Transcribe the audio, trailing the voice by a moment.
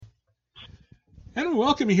And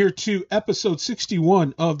welcome here to episode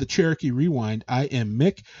 61 of the Cherokee Rewind. I am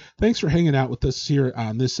Mick. Thanks for hanging out with us here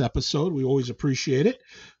on this episode. We always appreciate it.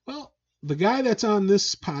 Well, the guy that's on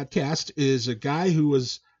this podcast is a guy who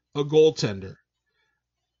was a goaltender,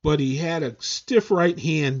 but he had a stiff right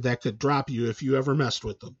hand that could drop you if you ever messed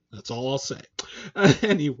with him. That's all I'll say.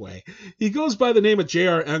 Anyway, he goes by the name of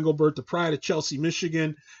J.R. Engelbert, the pride of Chelsea,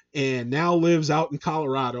 Michigan, and now lives out in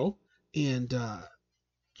Colorado. And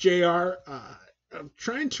JR, I'm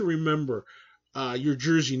trying to remember your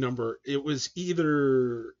jersey number. It was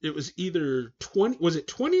either 20, was it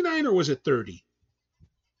 29 or was it 30? It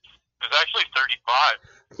was actually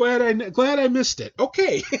 35. Glad I missed it.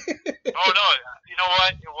 Okay. Oh no, you know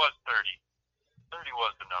what? It was 30. 30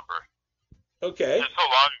 was the number. Okay. It's so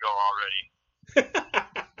long ago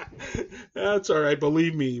already. That's all right.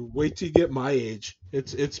 Believe me, wait till you get my age.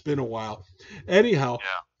 It's been a while. Anyhow,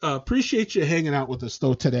 Yeah. Appreciate you hanging out with us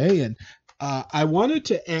though today, and I wanted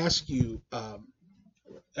to ask you.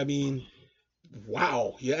 I mean,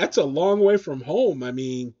 wow, yeah, that's a long way from home. I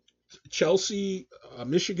mean, Chelsea,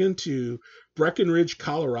 Michigan to Breckenridge,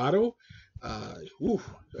 Colorado. I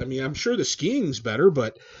mean, I'm sure the skiing's better,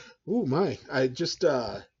 but I just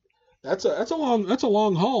that's a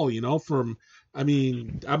long haul, from. I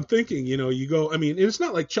mean, I'm thinking, you go. I mean, it's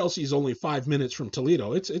not like Chelsea's only 5 minutes from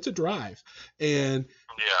Toledo. It's a drive, and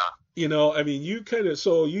Yeah. I mean, you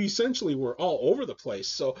essentially were all over the place.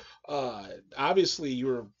 So obviously, you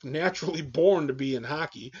were naturally born to be in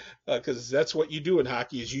hockey because that's what you do in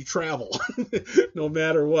hockey is you travel, no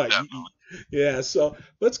matter what. Yeah. So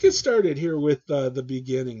let's get started here with the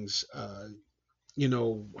beginnings.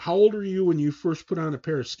 How old were you when you first put on a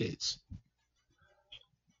pair of skates?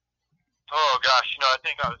 Oh gosh, I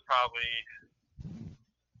think I was probably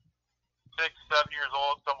 6, 7 years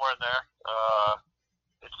old, somewhere in there.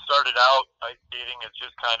 It started out ice skating as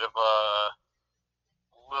just kind of a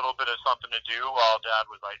little bit of something to do while Dad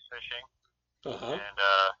was ice fishing, and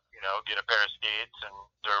get a pair of skates, and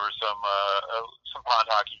there were some pond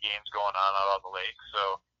hockey games going on out on the lake.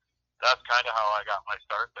 So that's kind of how I got my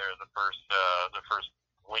start there. The first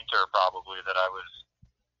winter probably that I was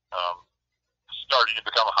starting to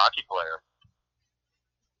become a hockey player.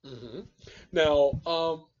 Mm-hmm. Now,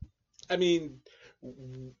 I mean,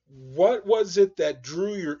 what was it that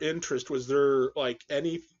drew your interest? Was there like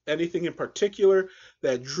anything in particular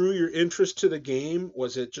that drew your interest to the game?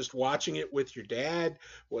 Was it just watching it with your dad?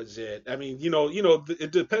 Was it? I mean,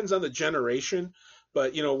 it depends on the generation.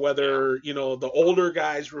 But whether the older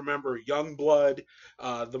guys remember Youngblood,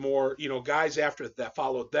 the more guys after that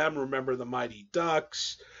followed them remember the Mighty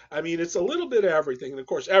Ducks. I mean, it's a little bit of everything, and of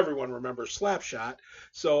course, everyone remembers Slapshot.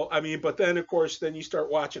 So I mean, but then of course, then you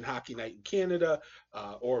start watching Hockey Night in Canada,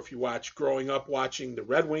 or if you growing up watching the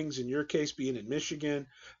Red Wings, in your case, being in Michigan,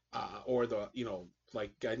 or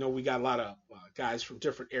like I know we got a lot of guys from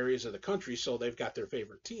different areas of the country, so they've got their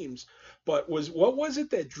favorite teams. But what was it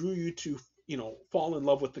that drew you to fall in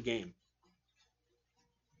love with the game?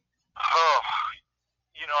 Oh,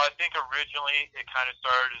 I think originally it kind of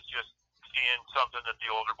started as just seeing something that the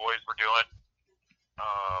older boys were doing.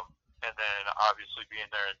 And then obviously being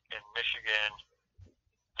there in Michigan,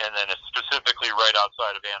 and then specifically right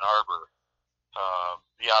outside of Ann Arbor,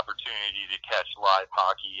 the opportunity to catch live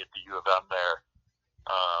hockey at the U of M there,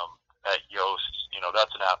 at Yost,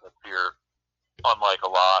 that's an atmosphere unlike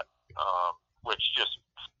a lot, which just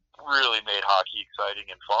really made hockey exciting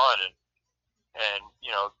and fun, and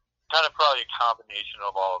kind of probably a combination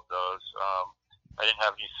of all of those. I didn't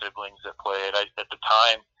have any siblings that played. At the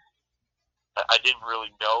time, I didn't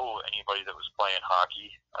really know anybody that was playing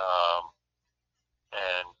hockey,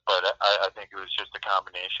 but I think it was just a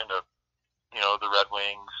combination of the Red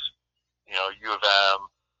Wings, U of M,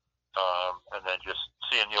 and then just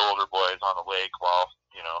seeing the older boys on the lake while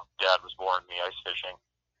Dad was boring me ice fishing.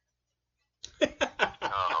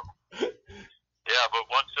 Yeah, but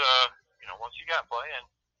once you got playing,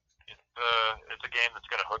 it's a game that's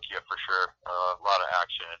going to hook you for sure. A lot of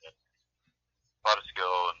action and a lot of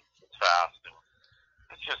skill, and it's fast, and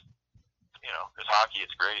it's just it's hockey.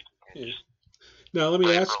 It's great. Now let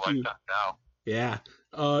me ask you. Now. Yeah.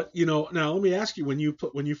 Now let me ask you when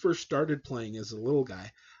you first started playing as a little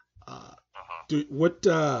guy. How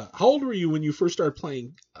old were you when you first started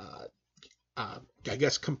playing? I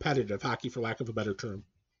guess competitive hockey, for lack of a better term.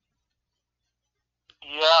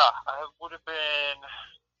 Yeah, I would have been.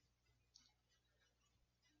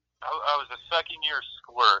 I was a second-year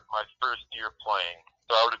squirt my first year playing,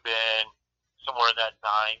 so I would have been somewhere in that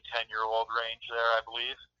 9, 10-year-old range there, I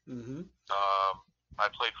believe. Mm-hmm. I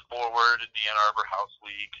played forward in the Ann Arbor House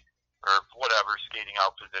League, or whatever skating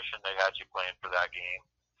out position they had you playing for that game.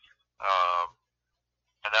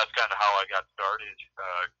 and that's kind of how I got started,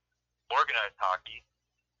 organized hockey.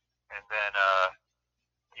 And then,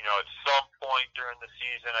 at some point during the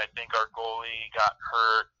season, I think our goalie got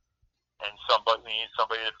hurt, and we need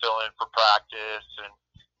somebody to fill in for practice. And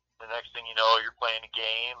the next thing you know, you're playing a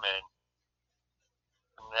game, and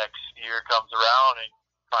the next year comes around, and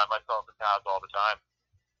find myself in pads all the time.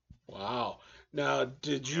 Wow. Now,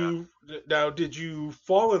 Yeah. did you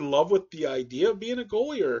fall in love with the idea of being a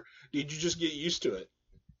goalie, or did you just get used to it?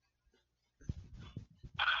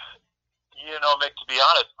 Mick, to be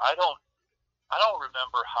honest, I don't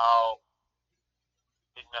remember how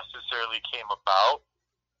it necessarily came about,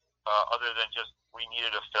 other than just we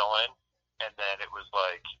needed a fill-in, and then it was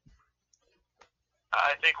like,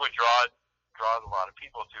 I think what draws a lot of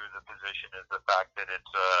people to the position is the fact that it's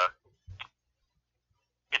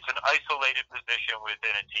an isolated position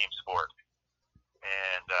within a team sport,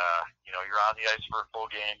 and you're on the ice for a full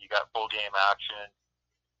game, you got full game action.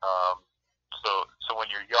 So when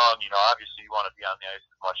you're young, obviously you want to be on the ice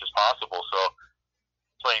as much as possible. So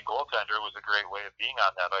playing goaltender was a great way of being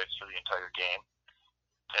on that ice for the entire game.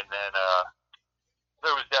 And then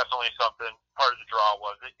there was definitely something. Part of the draw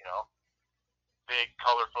was it, big,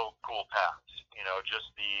 colorful, cool pads. Just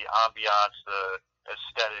the ambiance, the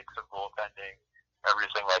aesthetics of goaltending,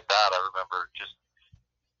 everything like that. I remember just,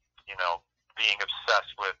 being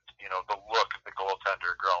obsessed with, the look of the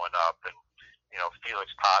goaltender growing up, and,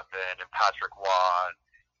 Felix Potvin and Patrick Waugh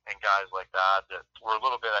and guys like that were a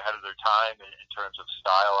little bit ahead of their time in terms of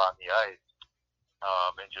style on the ice,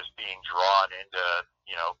 and just being drawn into,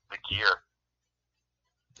 the gear.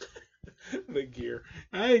 The gear.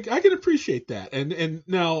 I can appreciate that. And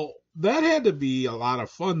now that had to be a lot of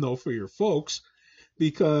fun though for your folks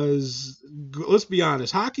because let's be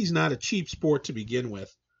honest, hockey's not a cheap sport to begin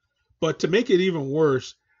with. But to make it even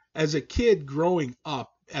worse, as a kid growing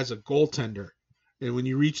up as a goaltender, and when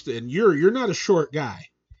you reach and you're not a short guy.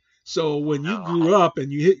 So when you grew No. up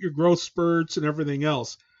and you hit your growth spurts and everything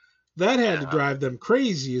else, that had to Yeah. drive them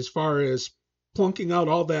crazy as far as plunking out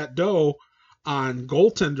all that dough on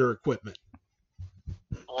goaltender equipment.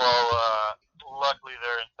 Well, luckily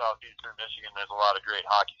there in southeastern Michigan, there's a lot of great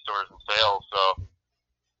hockey stores and sales. So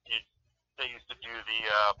they used to do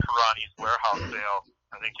the Pirani's warehouse sale,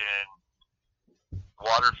 I think in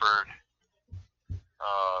Waterford,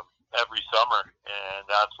 every summer, and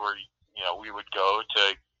that's where we would go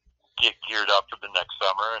to get geared up for the next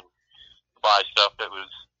summer and buy stuff that was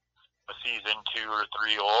a season 2 or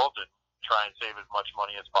 3 old, and try and save as much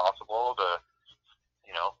money as possible to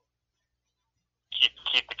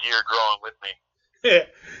keep the gear growing with me.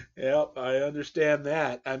 Yep, I understand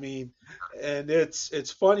that. I mean, and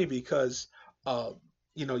it's funny because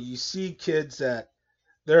you see kids that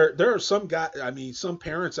there are some guys. I mean, some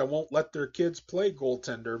parents that won't let their kids play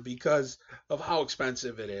goaltender because of how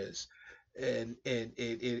expensive it is, and it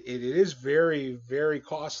is very very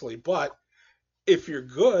costly. But if you're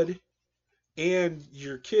good and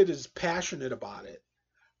your kid is passionate about it,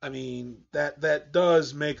 I mean that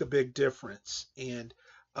does make a big difference. And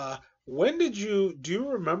when do you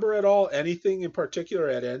remember at all anything in particular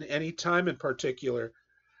at any time in particular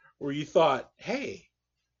where you thought, hey,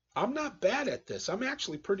 I'm not bad at this. I'm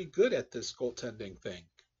actually pretty good at this goaltending thing.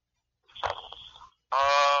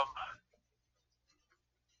 Um,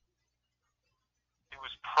 it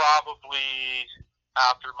was probably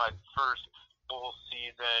after my first full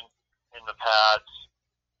season in the pads.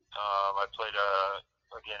 I played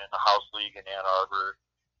again in the house league in Ann Arbor,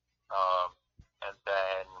 and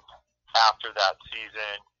then after that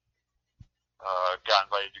season, got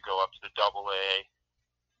invited to go up to the Double A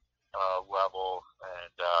level,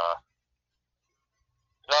 and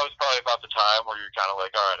that was probably about the time where you're kind of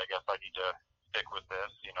like, all right, I guess I need to stick with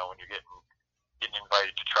this. When you're getting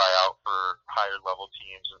invited to try out for higher level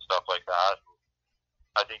teams and stuff like that.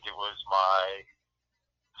 I think it was my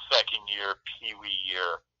second year, Pee Wee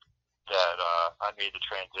year, that I made the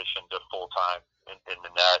transition to full time in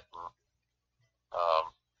the net, and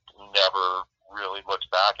never really looked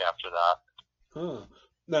back after that. Huh.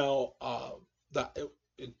 Now,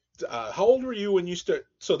 how old were you when you start?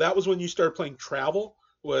 So that was when you started playing travel.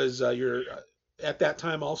 Was your at that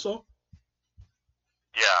time also?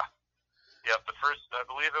 Yeah. Yep. I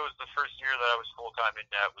believe it was the first year that I was full time in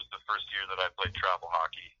net. Was the first year that I played travel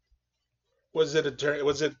hockey.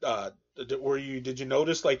 Did you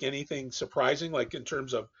notice like anything surprising, like in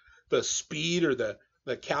terms of the speed or the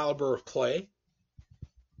caliber of play?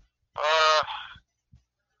 Uh,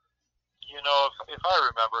 if I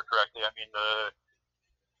remember correctly, I mean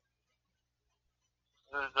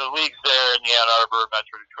the leagues there in the Ann Arbor,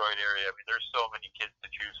 Metro Detroit area. I mean, there's so many kids to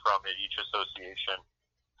choose from at each association.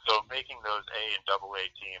 So making those A and double A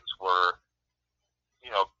teams were,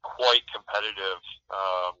 quite competitive.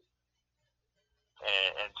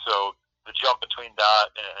 And so the jump between that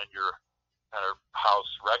and your kind of house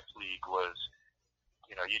rec league was,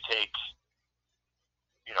 you take,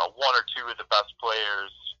 one or two of the best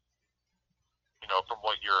players, from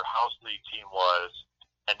what your house league team was,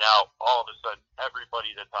 and now all of a sudden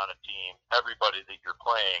everybody that's on a team, everybody that you're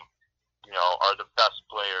playing, are the best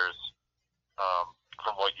players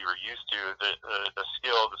from what you were used to. The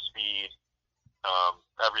skill, the speed,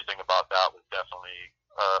 everything about that was definitely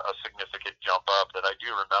a significant jump up that I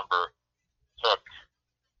do remember took,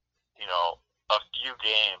 a few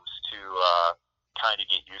games to kind of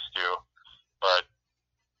get used to. But,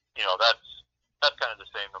 that's kind of the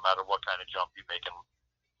same no matter what kind of jump you make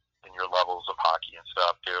in your levels of hockey and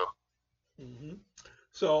stuff too. Hmm.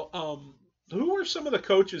 So, who were some of the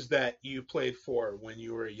coaches that you played for when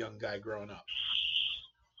you were a young guy growing up?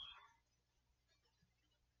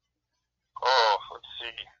 Oh, let's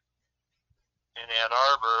see. In Ann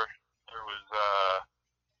Arbor, there was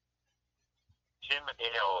Tim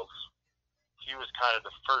Ailes. He was kind of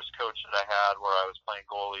the first coach that I had where I was playing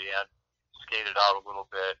goalie and skated out a little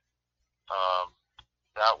bit.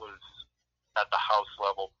 That was at the house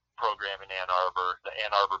level program in Ann Arbor, the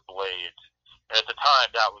Ann Arbor Blades. And at the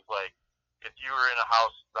time, that was like, if you were in the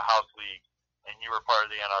house league, and you were part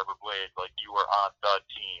of the Ann Arbor Blades, like you were on the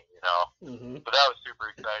team, Hmm. So that was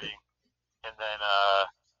super exciting. And then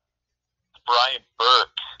Brian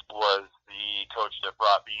Burke was the coach that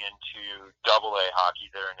brought me into Double A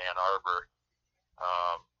hockey there in Ann Arbor.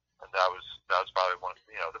 And that was probably one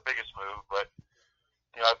of the biggest move. But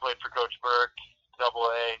I played for Coach Burke, Double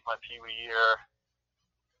A, my Pee Wee year,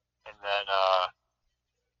 and then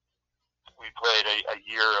we played a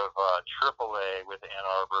year of Triple A with Ann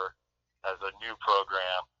Arbor as a new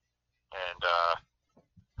program, and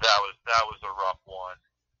that was a rough one.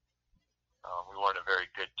 We weren't a very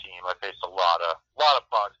good team. I faced a lot of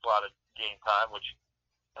pucks, a lot of game time, which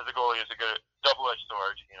as a goalie is a good double-edged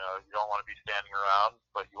sword. You don't want to be standing around,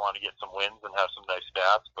 but you want to get some wins and have some nice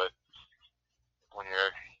stats. But when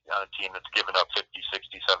you're on a team that's giving up 50,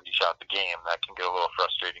 60, 70 shots a game, that can get a little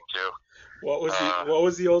frustrating too. What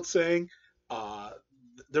was the old saying?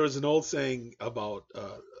 There was an old saying about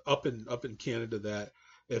up in Canada that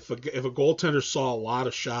if a goaltender saw a lot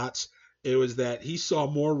of shots, it was that he saw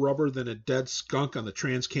more rubber than a dead skunk on the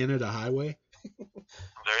Trans Canada Highway. There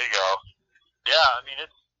you go. Yeah, I mean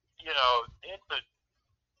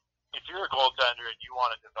if you're a goaltender and you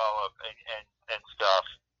want to develop and stuff,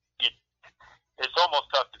 it's almost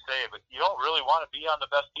tough to say, but you don't really want to be on the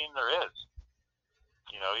best team there is.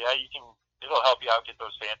 Yeah, you can. It'll help you out get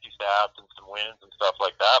those fancy stats and some wins and stuff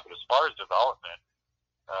like that. But as far as development,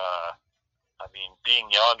 being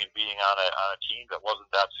young and being on a team that wasn't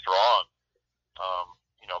that strong,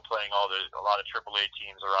 playing a lot of AAA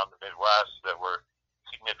teams around the Midwest that were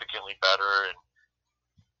significantly better and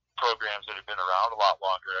programs that had been around a lot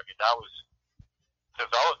longer. I mean, that was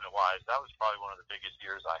development-wise, that was probably one of the biggest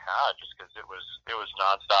years I had, just because it was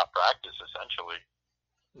nonstop practice essentially.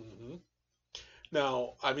 Hmm.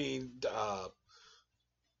 Now,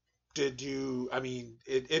 did you?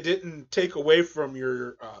 It didn't take away from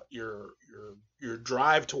your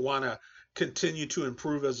drive to want to continue to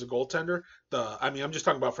improve as a goaltender. I'm just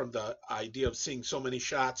talking about from the idea of seeing so many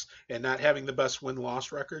shots and not having the best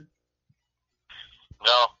win-loss record.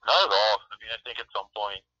 No, not at all. I think at some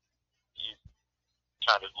point you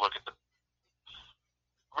kind of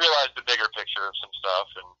realize the bigger picture of some stuff,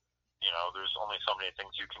 and there's only so many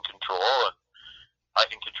things you can control, and I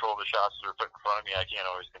can control the shots that are put in front of me. I can't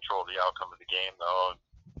always control the outcome of the game, though,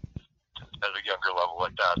 at a younger level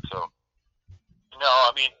like that. So, no,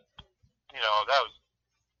 that was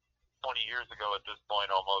 20 years ago at this point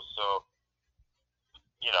almost. So,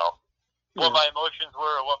 what my emotions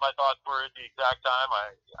were or what my thoughts were at the exact time,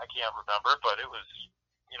 I can't remember, but it was,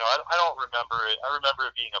 I don't remember it. I remember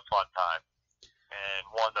it being a fun time, and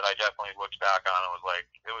one that I definitely looked back on and was like,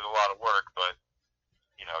 it was a lot of work, but,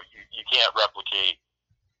 you can't replicate.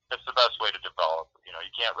 It's the best way to develop. You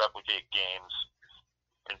can't replicate games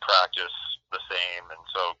in practice the same, and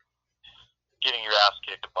so getting your ass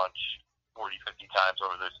kicked a bunch, 40, 50 times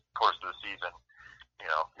over the course of the season,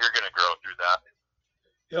 you're going to grow through that.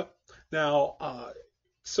 Yep. Now,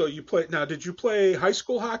 so you play. Now, did you play high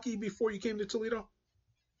school hockey before you came to Toledo?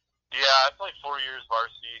 Yeah, I played 4 years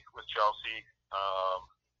varsity with Chelsea.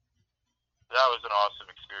 That was an awesome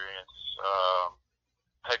experience.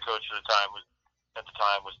 Head coach at the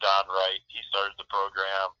time was Don Wright. He started the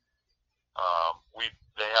program.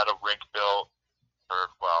 They had a rink built, a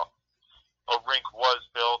rink was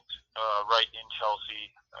built right in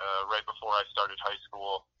Chelsea, right before I started high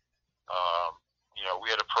school. We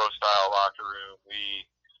had a pro style locker room.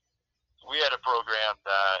 We had a program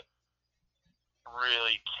that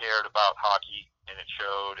really cared about hockey, and it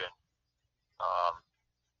showed. And um,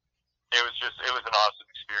 it was an awesome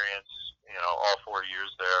experience. All 4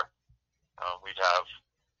 years there, we'd have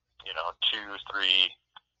 200-300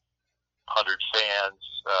 fans,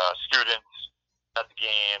 students at the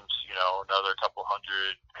games. Another couple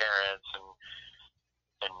hundred parents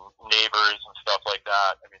and neighbors and stuff like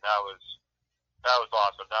that. I mean, that was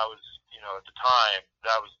awesome. That was, at the time,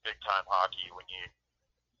 that was big time hockey when you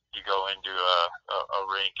go into a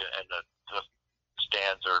rink and the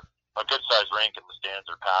stands are a good sized rink and the stands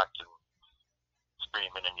are packed and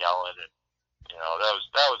screaming and yelling, and that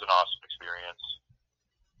was an awesome experience.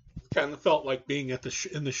 Kind of felt like being at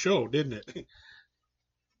in the show, didn't it?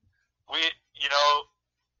 We you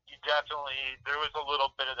definitely, there was a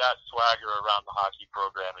little bit of that swagger around the hockey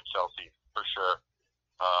program in Chelsea for sure.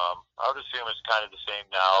 I would assume it's kind of the same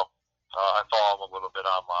now. I follow them a little bit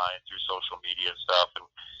online through social media and stuff, and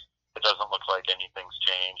it doesn't look like anything's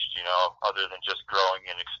changed, other than just growing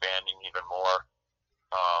and expanding even more.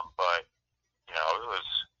 But it was.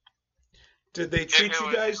 Did they treat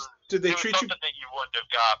you guys? Did they treat you? Something that you wouldn't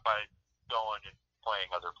have got by going and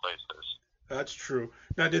playing other places. That's true.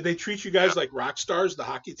 Now, did they treat you guys like rock stars, the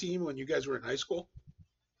hockey team, when you guys were in high school?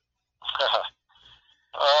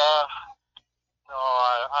 No,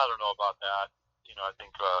 I don't know about that. I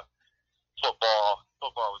think football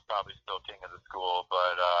was probably still king of the school,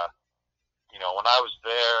 but when I was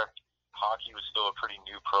there, hockey was still a pretty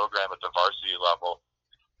new program at the varsity level.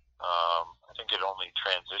 I think it only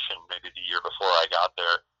transitioned maybe the year before I got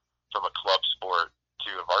there from a club sport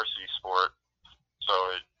to a varsity sport. So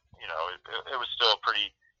it was still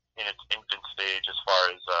pretty in its infant stage as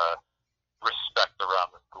far as respect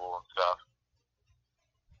around the school and stuff.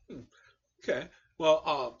 Okay.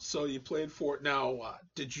 Well, so you played for it. Now,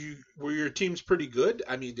 were your teams pretty good?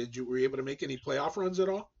 I mean, were you able to make any playoff runs at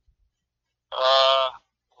all?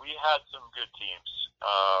 We had some good teams.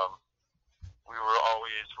 We were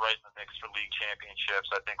always right in the mix for league championships.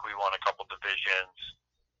 I think we won a couple divisions.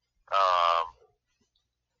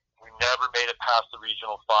 We never made it past the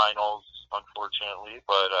regional finals, unfortunately,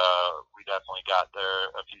 but we definitely got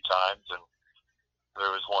there a few times. And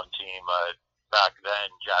there was one team back then,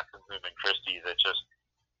 Jackson Lumen Christie, that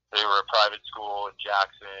they were a private school in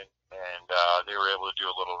Jackson, and they were able to do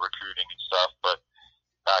a little recruiting and stuff. But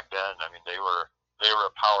back then, I mean, they were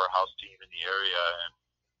a powerhouse team in the area, and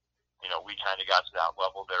we kind of got to that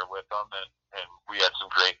level there with them, and we had some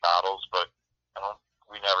great battles, but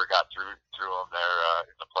we never got through them there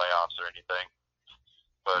in the playoffs or anything.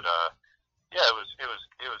 But yeah, it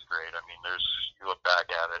was great. I mean, you look back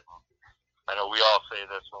at it, and I know we all say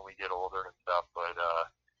this when we get older and stuff, but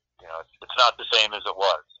it's not the same as it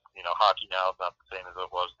was. Hockey now is not the same as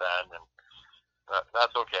it was then, and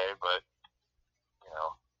that's okay. But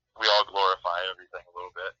we all glorify everything a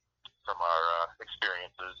little bit from our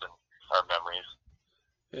experiences and our memories.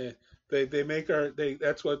 Yeah, they make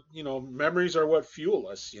that's what, memories are what fuel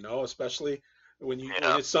us, especially when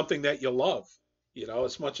when it's something that you love,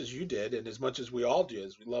 as much as you did and as much as we all do,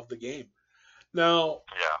 as we love the game. Now,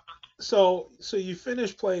 Yeah. so you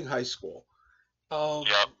finished playing high school.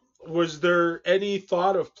 Yep. Was there any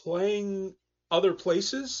thought of playing other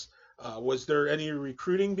places? Was there any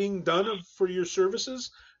recruiting being done for your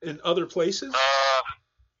services in other places?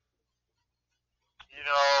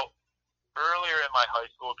 Earlier in my high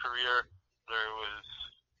school career, there was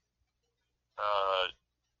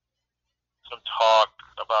some talk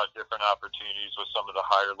about different opportunities with some of the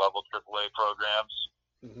higher level AAA programs.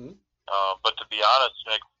 Mm-hmm. But to be honest,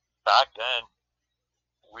 Nick, back then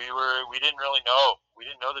we didn't really know. We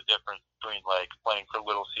didn't know the difference between like playing for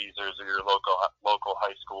Little Caesars or your local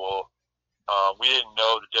high school. We didn't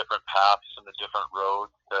know the different paths and the different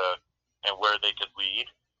roads and where they could lead.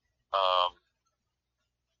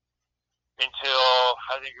 Until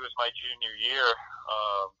I think it was my junior year,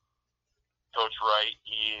 Coach Wright,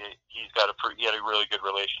 he had a really good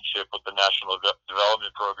relationship with the National Development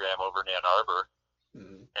Program over in Ann Arbor,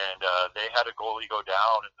 Mm-hmm. and they had a goalie go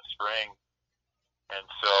down in the spring, and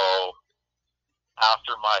so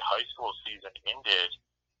after my high school season ended,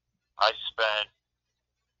 I spent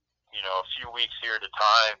a few weeks here at a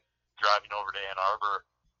time driving over to Ann Arbor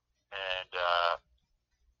and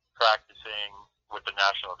practicing with the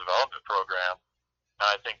National Development Program, and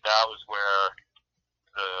I think that was where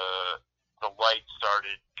the light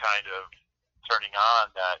started kind of turning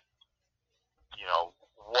on that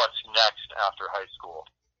what's next after high school.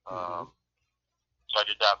 Mm-hmm. So I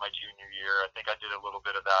did that my junior year. I think I did a little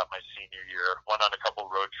bit of that my senior year. Went on a couple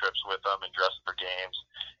road trips with them and dressed for games.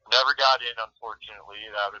 Never got in, unfortunately.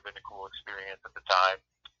 That would have been a cool experience at the time.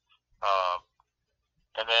 Um,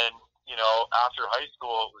 and then, after high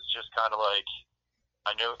school, it was just kind of like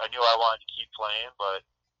I knew I wanted to keep playing, but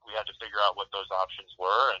we had to figure out what those options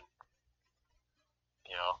were, and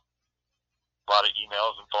a lot of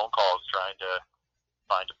emails and phone calls trying to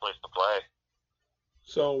find a place to play.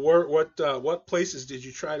 So what places did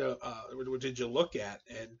you try to did you look at?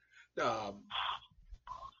 And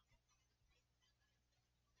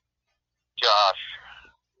Gosh,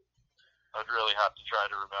 I'd really have to try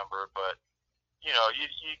to remember, but you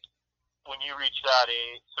when you reach that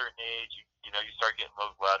certain age, you start getting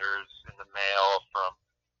those letters in the mail from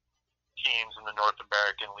teams in the North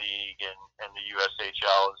American League and the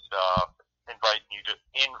USHL and stuff, inviting you,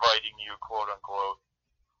 quote unquote,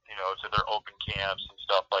 to their open camps and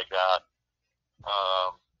stuff like that.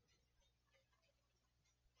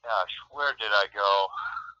 Gosh, where did I go?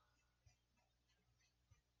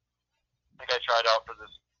 I think I tried out for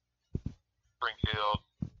this Springfield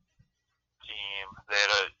team. They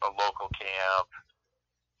had a local camp.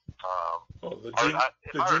 the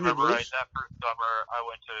If I junior remember right, blues? that first summer I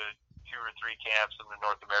went to 2 or 3 camps in the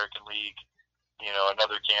North American League.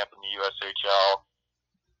 Another camp in the USHL.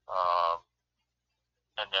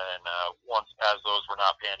 And then once as those were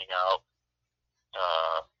not panning out,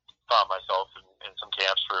 found myself in some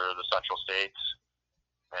camps for the Central States,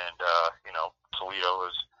 and Toledo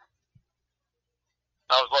was.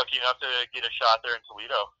 I was lucky enough to get a shot there in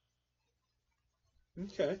Toledo.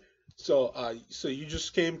 Okay. So you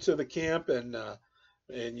just came to the camp and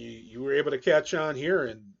you were able to catch on here,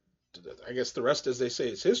 and I guess the rest, as they say,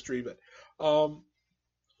 is history. But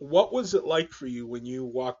what was it like for you when you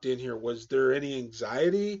walked in here? Was there any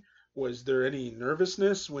anxiety? Was there any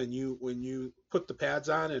nervousness when you put the pads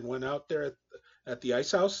on and went out there at the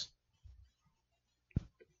ice house?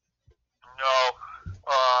 No,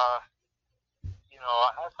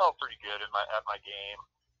 I felt pretty good at my game.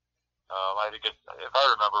 I had a good, if I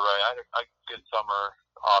remember right, I had a good summer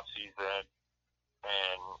off season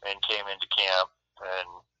and came into camp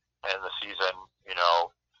and the season,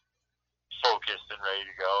 focused and ready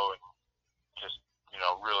to go, and just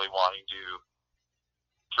really wanting to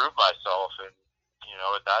prove myself, and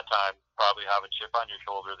at that time probably have a chip on your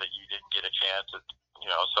shoulder that you didn't get a chance at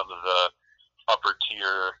some of the upper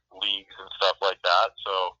tier leagues and stuff like that.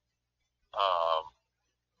 So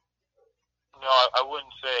no, I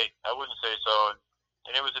wouldn't say so,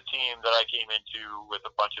 and it was a team that I came into with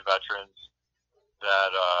a bunch of veterans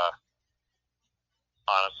that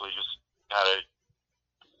honestly just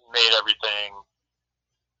made everything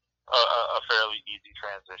a fairly easy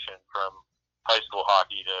transition from high school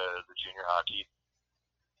hockey to the junior hockey.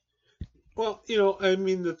 Well, I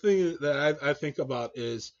mean, the thing that I think about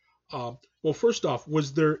is, well, first off,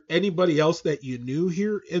 was there anybody else that you knew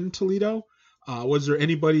here in Toledo? Was there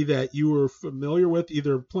anybody that you were familiar with,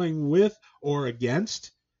 either playing with or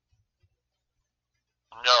against?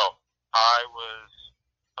 No, I was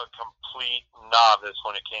a complete novice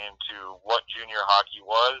when it came to what junior hockey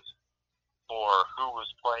was, or who was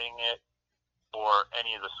playing it, or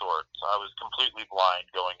any of the sorts. I was completely blind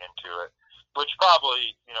going into it, which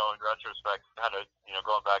probably, in retrospect, kind of,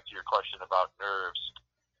 going back to your question about nerves,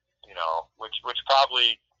 which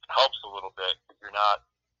probably helps a little bit.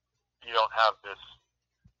 You don't have this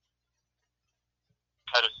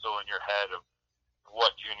pedestal in your head of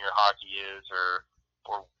what junior hockey is, or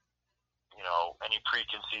any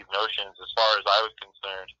preconceived notions. As far as I was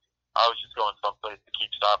concerned, I was just going someplace to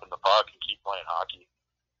keep stopping the puck and keep playing hockey.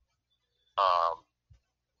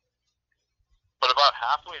 But about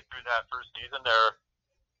halfway through that first season there,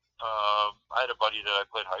 I had a buddy that I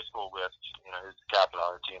played high school with. He was the captain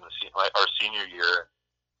on our team our senior year.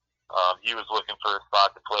 He was looking for a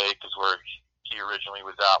spot to play because where he originally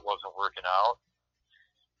was at wasn't working out.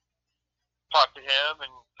 Talked to him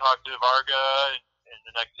and talked to Varga, and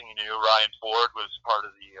the next thing you knew, Ryan Ford was part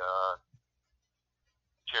of the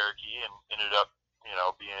Cherokee and ended up,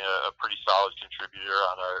 being a pretty solid contributor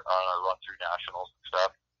on our run through nationals and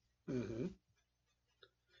stuff. Mm-hmm.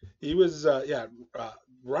 He was,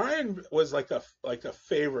 Ryan was like a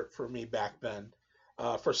favorite for me back then,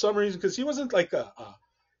 for some reason, because he wasn't like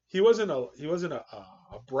he wasn't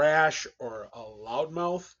a brash or a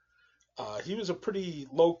loudmouth. He was a pretty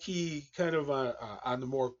low key kind of on the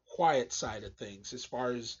more quiet side of things as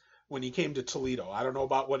far as when he came to Toledo. I don't know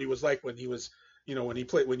about what he was like when he was, when you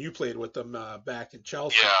played with him back in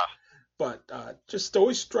Chelsea. Yeah. But just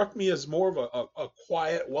always struck me as more of a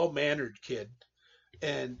quiet, well mannered kid.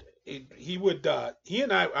 And he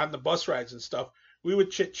and I on the bus rides and stuff, we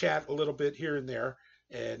would chit chat a little bit here and there,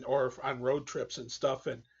 and or on road trips and stuff,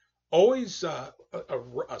 and always a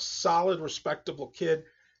solid, respectable kid.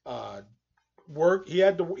 Uh, he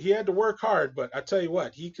had to work hard, but I tell you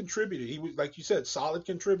what, he contributed. He was, like you said, solid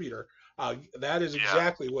contributor. That is Yeah,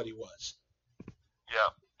 exactly what he was. yeah,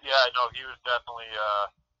 yeah. I know he was definitely.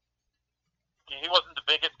 He wasn't the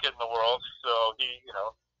biggest kid in the world, so he,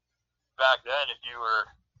 back then, if you were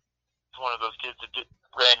one of those kids that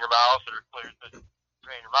ran your mouth or players that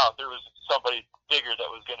ran your mouth, there was somebody bigger that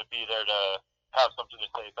was going to be there to have something to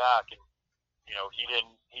say back, and he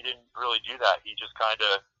didn't really do that. He just kind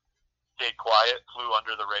of stayed quiet, flew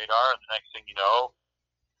under the radar, and the next thing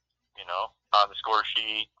on the score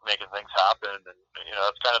sheet, making things happen, and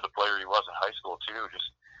that's kind of the player he was in high school too. Just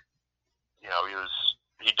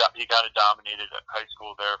he kind of dominated at high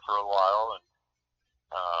school there for a while, and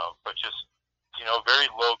but just very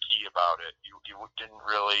low key about it. You didn't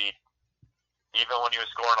really, even when he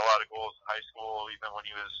was scoring a lot of goals in high school, even when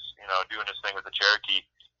he was doing his thing with the Cherokee,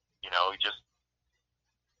 he just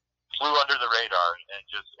flew under the radar and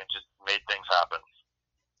just made things happen.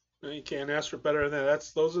 You can't ask for better than that.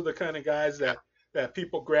 Those are the kind of guys that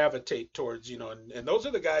people gravitate towards, and those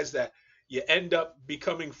are the guys that you end up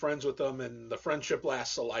becoming friends with them, and the friendship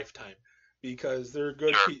lasts a lifetime because they're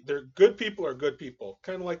good. Sure. They're good people are good people,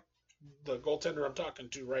 kind of like the goaltender I'm talking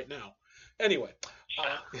to right now. Anyway,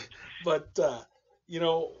 but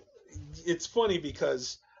it's funny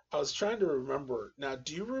because I was trying to remember. Now,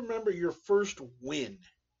 do you remember your first win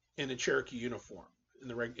in a Cherokee uniform in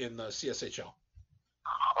the CSHL?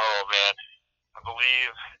 Oh man, I believe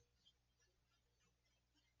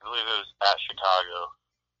it was at Chicago.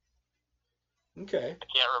 Okay. I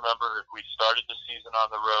can't remember if we started the season on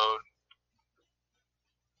the road.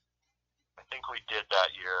 I think we did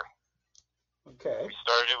that year. Okay. We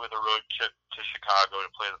started with a road trip to Chicago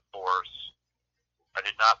to play the Force. I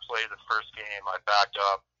did not play the first game. I backed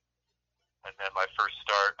up, and then my first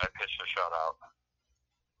start, I pitched a shutout.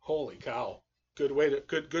 Holy cow!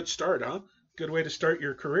 Good start, huh? Good way to start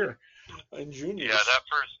your career in juniors. Yeah, that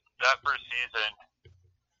first season,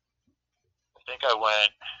 I think I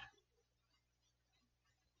went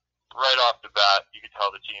right off the bat. You could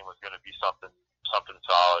tell the team was going to be something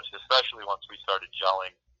solid, especially once we started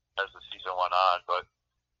gelling as the season went on. But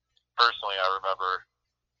personally, I remember,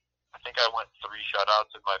 I think I went 3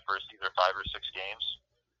 shutouts in my first either 5 or 6 games.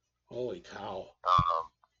 Holy cow!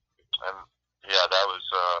 And yeah, that was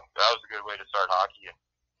a good way to start hockey, and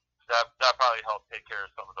that probably helped take care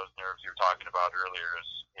of some of those nerves you were talking about earlier. Is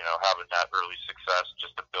having that early success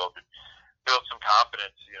just to build some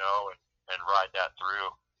confidence, and ride that through.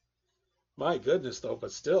 My goodness, though,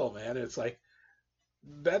 but still, man, it's like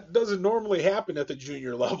that doesn't normally happen at the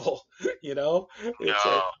junior level. It's No.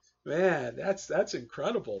 Man, that's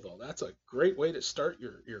incredible, though. That's a great way to start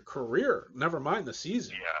your career. Never mind the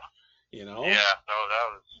season. Yeah. You know. Yeah. No,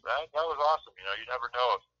 that was awesome. You never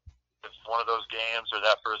know if one of those games or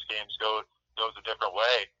that first game goes a different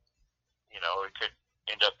way. It could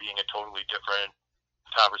end up being a totally different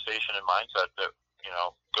conversation and mindset that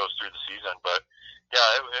goes through the season. But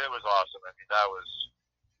yeah, it was awesome. I mean, that was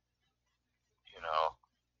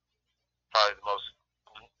probably the most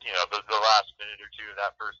the last minute or two of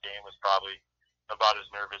that first game was probably about as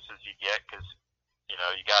nervous as you get because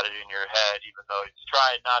you got it in your head, even though it's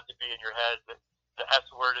trying not to be in your head. The S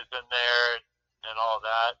word is in there and all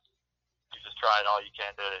that. You're just trying all you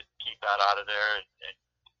can to keep that out of there and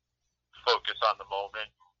focus on the moment.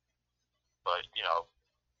 But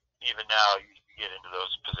even now you get into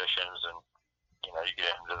those positions and you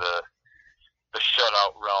get into the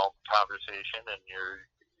shutout realm conversation, and you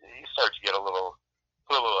start to get a little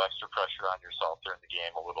extra pressure on yourself during the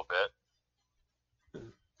game a little bit.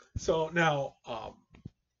 So now,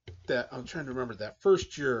 that I'm trying to remember that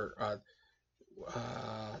first year.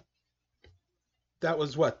 That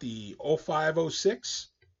was what, the 05-06?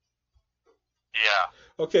 Yeah.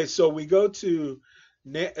 Okay, so we go to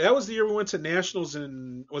that was the year we went to nationals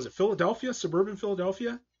in, was it Philadelphia, suburban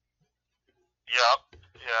Philadelphia? Yep.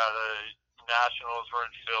 Yeah, the nationals were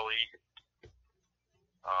in Philly.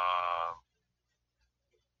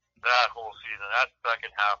 That whole season, that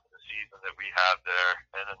second half of the season that we had there,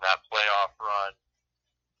 and then that playoff run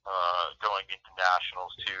going into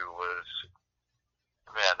nationals too was,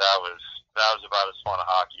 man, that was about as fun a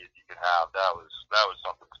hockey as you could have. That was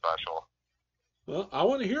something special. Well, I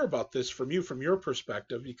want to hear about this from you, from your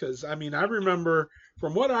perspective, because I mean, I remember,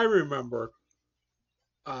 from what I remember,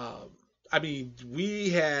 I mean, we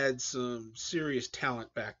had some serious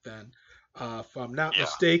talent back then. If I'm not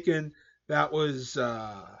mistaken, that was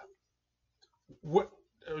what,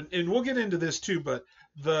 and we'll get into this too, but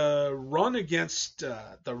the run against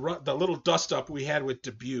the little dust up we had with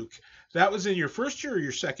Dubuque. That was in your first year or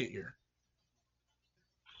your second year?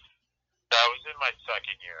 That was in my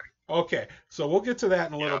second year. Okay, so we'll get to that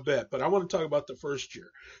in a little Yep. bit, but I want to talk about the first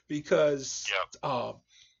year because Yep.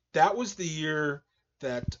 that was the year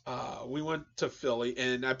that we went to Philly,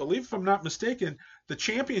 and I believe, if I'm not mistaken, the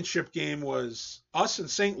championship game was us in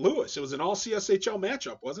St. Louis. It was an all CSHL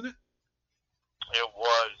matchup, wasn't it? It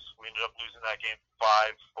was. We ended up losing that game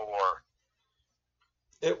 5-4.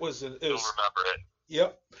 It was. Still remember it.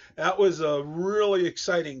 Yep, that was a really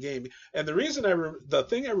exciting game. And the reason the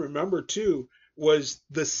thing I remember too was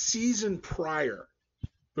the season prior,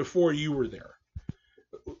 before you were there.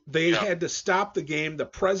 They Yep. had to stop the game. The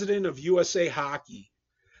president of USA Hockey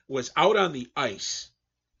was out on the ice,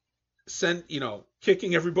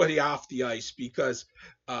 kicking everybody off the ice because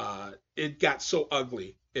it got so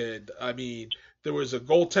ugly. I mean, there was a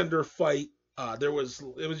goaltender fight. It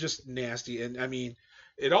was just nasty, and I mean,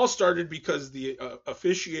 it all started because the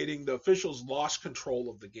officials lost control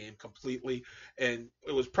of the game completely, and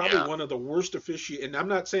it was probably one of the worst officiating. And I'm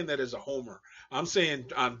not saying that as a homer. I'm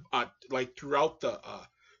saying on like throughout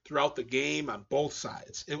the game on both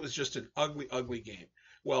sides, it was just an ugly, ugly game.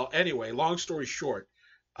 Well, anyway, long story short,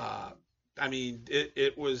 uh, I mean,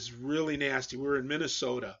 it was really nasty. We were in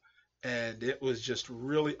Minnesota, and it was just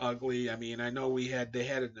really ugly. I mean, I know they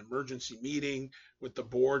had an emergency meeting with the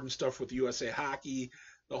board and stuff with USA Hockey,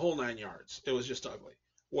 the whole 9 yards. It was just ugly.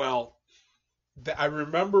 Well, I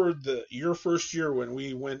remember your first year when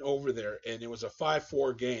we went over there, and it was a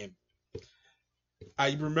 5-4 game.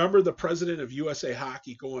 I remember the president of USA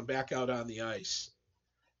Hockey going back out on the ice,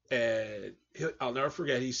 and I'll never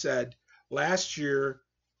forget. He said, "Last year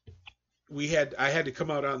I had to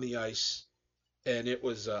come out on the ice, and it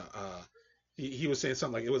was he was saying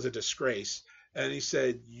something like it was a disgrace." And he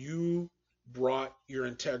said, "You brought your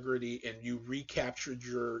integrity and you recaptured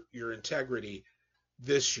your integrity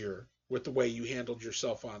this year with the way you handled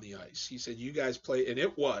yourself on the ice." He said, "You guys play," and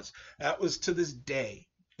that was to this day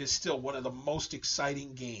is still one of the most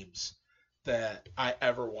exciting games that I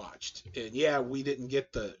ever watched. And yeah, we didn't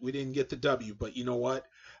get the W, but you know what?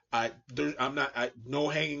 No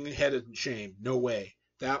hanging head in shame. No way.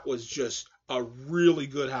 That was just a really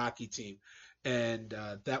good hockey team, and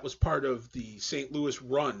that was part of the St. Louis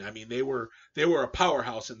run. I mean, they were a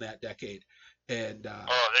powerhouse in that decade. And they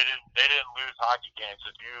didn't lose hockey games.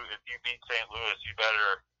 If you beat St. Louis, you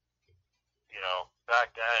better,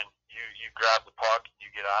 back then you grab the puck, you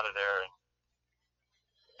get out of there,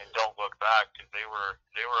 and don't look back, because they were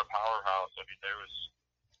a powerhouse. I mean,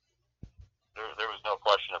 there was no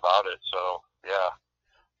question about it. So yeah.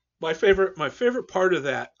 My favorite part of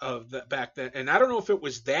that back then, and I don't know if it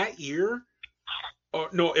was that year or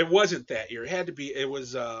no, it wasn't that year. It had to be. It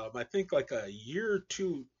was I think like a year or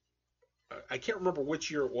two. I can't remember which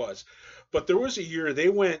year it was, but there was a year they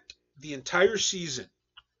went the entire season,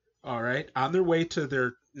 all right, on their way to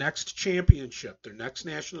their next championship, their next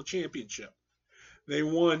national championship. They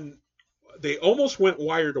won. They almost went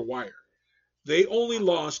wire to wire. They only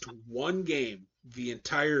lost one game the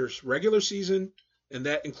entire regular season, and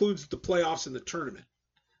that includes the playoffs and the tournament.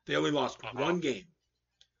 They only lost one game,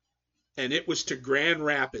 and it was to Grand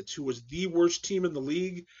Rapids, who was the worst team in the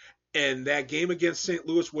league, and that game against St.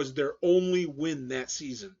 Louis was their only win that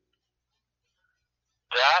season.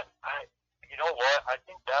 You know what? I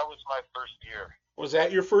think that was my first year. Was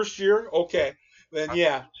that your first year? Okay, then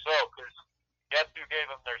yeah. So, because guess who gave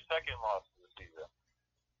them their second loss of the season?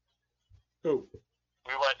 Who?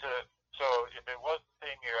 We went to. So if it was the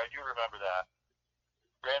same year, I do remember that.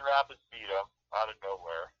 Grand Rapids beat them out of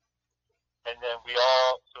nowhere, and then we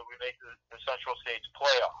make the Central States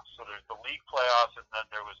playoffs. So there's the league playoffs, and then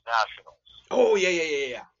there was nationals. Oh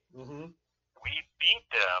yeah. Mm-hmm. We beat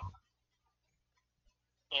them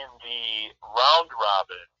in the round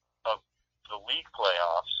robin of the league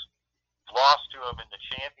playoffs. Lost to them in the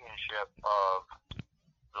championship of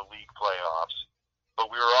the league playoffs, but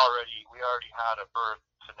we already had a berth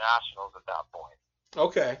to nationals at that point.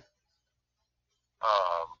 Okay.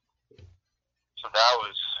 So that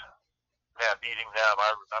was, beating them. I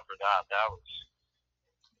remember that. That was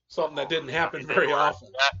something that didn't happen very often.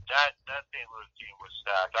 That St. Louis team was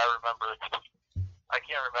stacked. I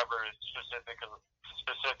can't remember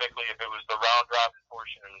specifically if it was the round robin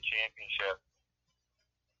portion or the championship.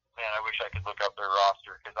 Man, I wish I could look up their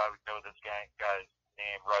roster, because I would know this guy's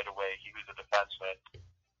name right away. He was a defenseman,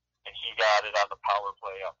 and he got it on the power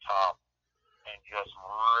play up top and just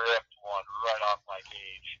ripped one right off my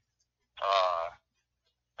cage.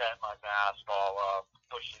 Bent my mask all up,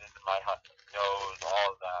 pushed it into my nose, all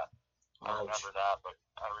of that. I remember that, but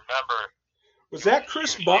I remember Was He was that a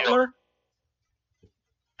Chris huge deal. Butler?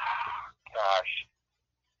 Gosh,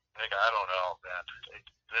 like, I don't know, man.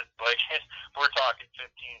 Like, we're talking 15,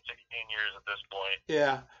 16 years at this point.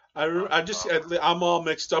 Yeah, I'm all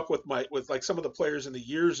mixed up with like some of the players and the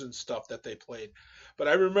years and stuff that they played. But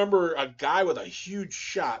I remember a guy with a huge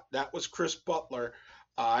shot. That was Chris Butler.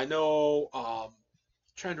 I know.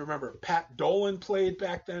 Trying to remember, Pat Dolan played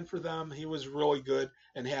back then for them. He was really good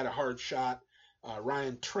and had a hard shot.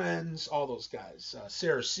 Ryan Trends, all those guys.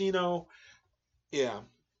 Saraceno. Yeah.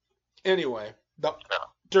 Anyway, that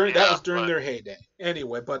was during their heyday.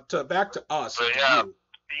 Anyway, but back to us and to you.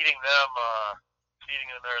 Beating them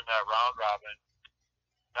there in that round robin,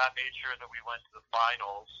 that made sure that we went to the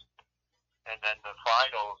finals. And then the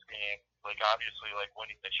finals game, like, obviously, like,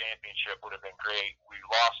 winning the championship would have been great. We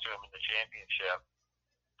lost to them in the championship,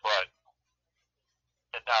 but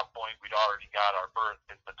at that point, we'd already got our berth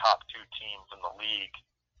because the top two teams in the league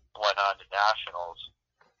went on to nationals.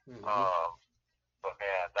 Mm-hmm. But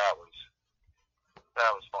man, that was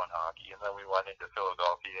fun hockey. And then we went into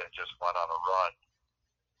Philadelphia and just went on a run.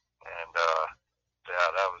 And yeah,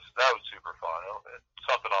 that was super fun.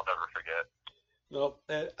 Something I'll never forget. Well,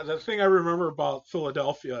 the thing I remember about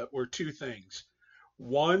Philadelphia were two things.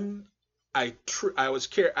 One, my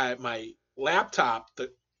laptop,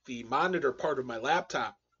 the monitor part of my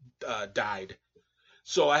laptop died.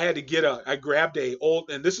 So I had to I grabbed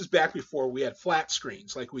and this is back before we had flat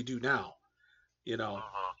screens like we do now. You know,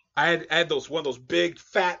 I had one of those big,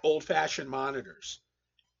 fat, old-fashioned monitors,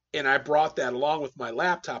 and I brought that along with my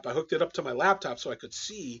laptop. I hooked it up to my laptop so I could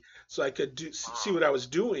see what I was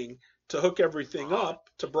doing to hook everything up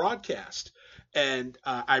to broadcast. And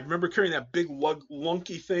I remember carrying that big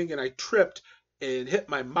lunky thing, and I tripped and hit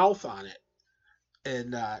my mouth on it,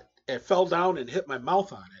 and it fell down and hit my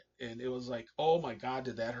mouth on it, and it was like, oh my God,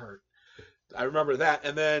 did that hurt? I remember that,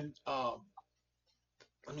 and then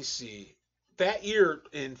let me see. That year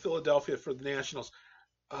in Philadelphia for the Nationals,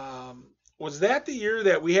 was that the year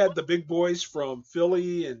that we had the big boys from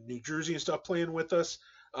Philly and New Jersey and stuff playing with us?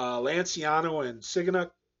 Lanciano and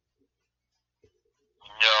Siganek?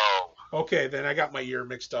 No. Okay, then I got my year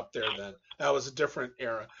mixed up there then. That was a different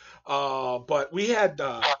era. But we had,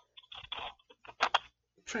 I'm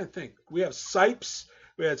trying to think. We had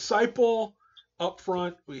Seipel up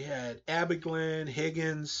front. We had Abiglin,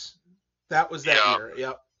 Higgins. That was that year.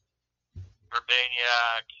 Yep.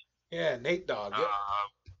 Urbaniak. Yeah, Nate Dogg. Yep.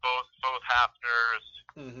 Both Hafners.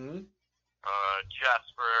 Mm-hmm.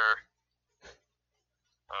 Jesper.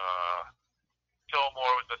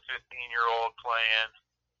 Fillmore was a 15-year-old playing.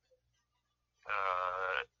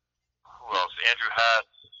 Who else? Andrew Hess.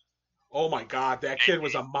 Oh my God, that kid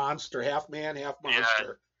was a monster, half man, half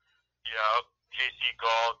monster. Yeah. J.C.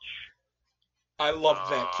 Gulch. I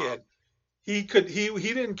loved that kid. He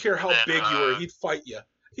didn't care how big you were. He'd fight you.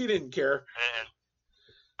 He didn't care.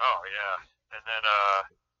 Oh yeah, and then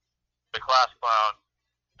the class clown,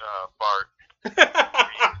 Bart.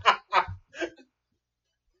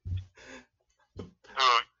 Who,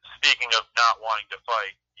 speaking of not wanting to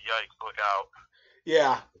fight, yikes, look out.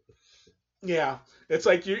 Yeah. It's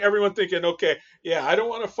like everyone thinking, okay, yeah, I don't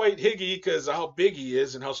want to fight Higgy because of how big he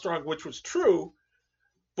is and how strong, which was true.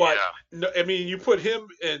 But no, I mean, you put him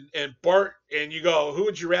and Bart, and you go, who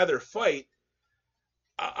would you rather fight?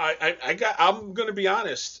 I'm going to be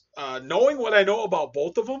honest. Knowing what I know about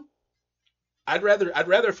both of them, I'd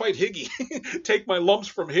rather fight Higgy, take my lumps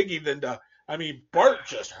from Higgy than to. I mean, Bart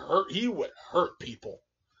just hurt. He would hurt people.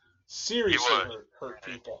 Seriously, hurt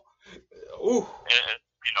people. Ooh. And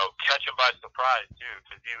catch him by surprise too,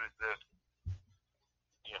 because he was this,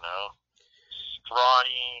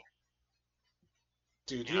 scrawny.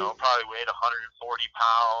 Dude, probably weighed 140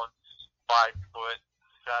 pounds, 5'7"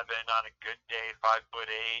 on a good day, 5'8",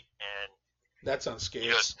 and that's on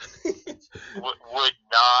skates. would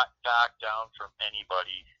not back down from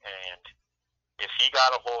anybody. And if he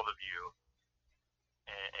got a hold of you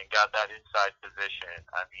and got that inside position,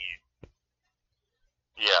 I mean,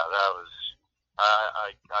 yeah, that was.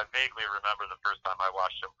 I vaguely remember the first time I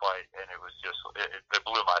watched him fight, and it was just it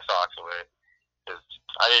blew my socks away. Because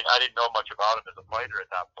I didn't know much about him as a fighter at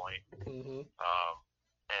that point. Mm-hmm.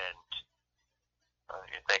 And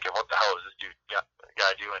you're thinking, what the hell is this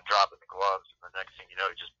guy doing, dropping the gloves? And the next thing you know,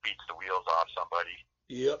 he just beats the wheels off somebody.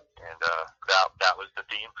 Yep. And that was the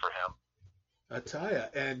theme for him. I tell you.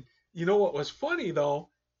 And you know what was funny, though,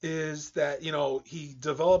 is that, he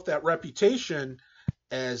developed that reputation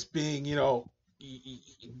as being,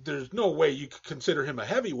 there's no way you could consider him a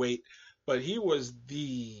heavyweight, but he was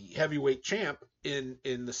the heavyweight champ in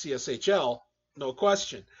the CSHL, no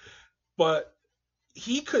question. But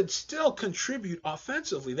he could still contribute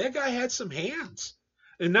offensively. That guy had some hands.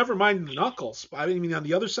 And never mind the knuckles. I mean, on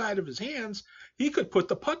the other side of his hands, he could put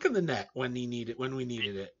the puck in the net when we needed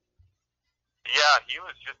it. Yeah, he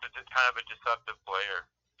was just kind of a deceptive player.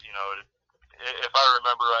 You know, if I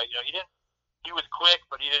remember right, you know, he was quick,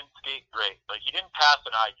 but he didn't skate great. Like, he didn't pass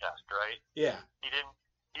an eye test, right? Yeah. He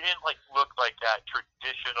didn't like look like that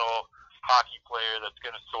traditional hockey player that's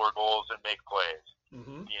going to score goals and make plays.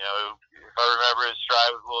 Mm-hmm. You know, if I remember, his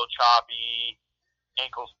stride was a little choppy,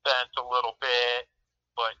 ankles bent a little bit,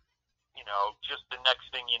 but you know, just the next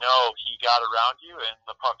thing you know, he got around you and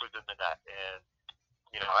the puck was in the net. And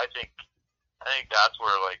you know, I think that's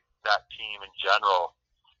where like that team in general,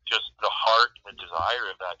 just the heart and the desire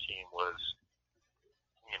of that team was,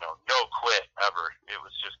 you know, no quit ever. It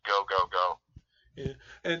was just go, go, go. Yeah.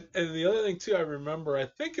 And the other thing too, I remember, I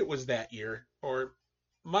think it was that year, or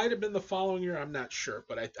might have been the following year, I'm not sure,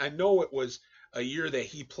 but I know it was a year that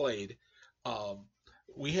he played. Um,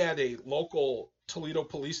 we had a local Toledo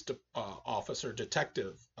police officer,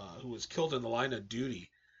 detective, who was killed in the line of duty.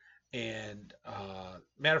 And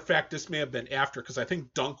matter of fact, this may have been after, because I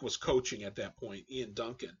think Dunk was coaching at that point, Ian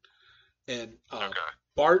Duncan. And Okay.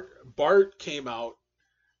 Bart came out.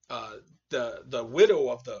 Uh, the widow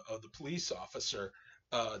of the police officer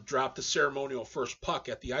dropped the ceremonial first puck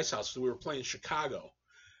at the ice house. So we were playing Chicago,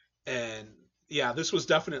 and yeah, this was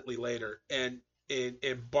definitely later. And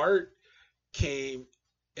Bart came,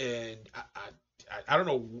 and I don't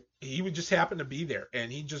know, he would just happen to be there,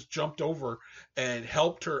 and he just jumped over and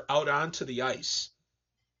helped her out onto the ice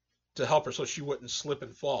to help her so she wouldn't slip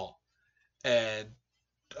and fall, and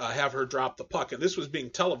have her drop the puck. And this was being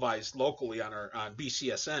televised locally on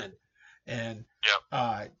BCSN, and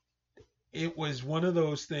it was one of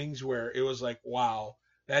those things where it was like, wow,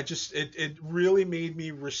 that just it really made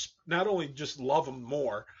me not only just love him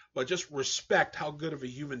more, but just respect how good of a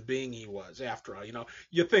human being he was. After all, you know,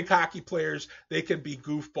 you think hockey players, they can be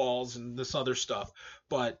goofballs and this other stuff,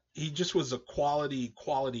 but he just was a quality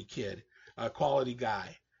kid, a quality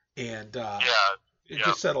guy, and it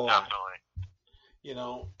just said a lot. Definitely. You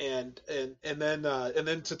know, and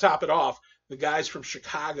then to top it off, the guys from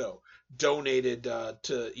Chicago donated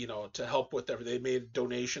to help with everything. They made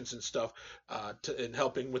donations and stuff in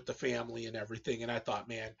helping with the family and everything. And I thought,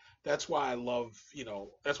 man, that's why I love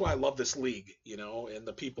this league, you know, and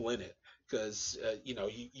the people in it, because you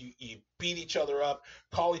beat each other up,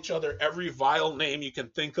 call each other every vile name you can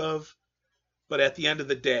think of, but at the end of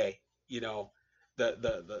the day, you know,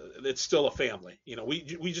 it's still a family. You know, we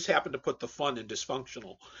just happen to put the fun in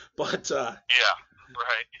dysfunctional, but yeah,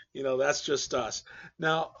 right. you know, that's just us.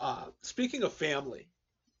 Now, speaking of family,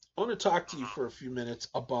 I want to talk to you for a few minutes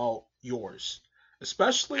about yours,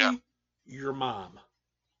 especially your mom.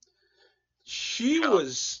 She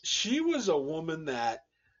was a woman that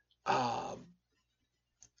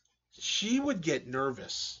she would get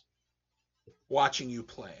nervous watching you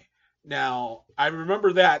play. Now, I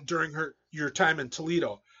remember that during your time in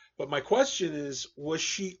Toledo. But my question is, was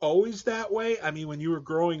she always that way? I mean, when you were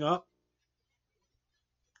growing up?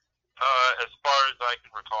 As far as I can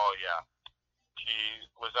recall, yeah. She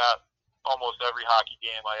was at almost every hockey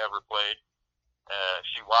game I ever played.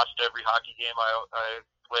 She watched every hockey game I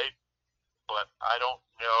played, but I don't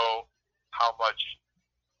know how much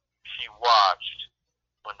she watched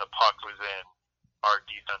when the puck was in our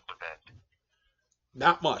defensive end.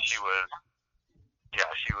 Not much. She was.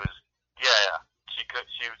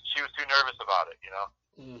 She was too nervous about it, you know.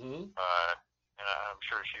 Mm-hmm. And I'm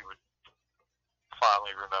sure she would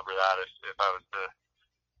fondly remember that if I was to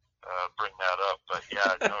bring that up. But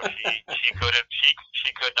yeah, no, she couldn't.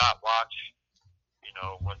 She could not watch. You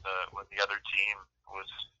know, when the other team was,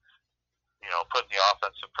 you know, putting the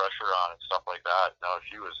offensive pressure on and stuff like that. No,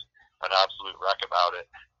 she was an absolute wreck about it.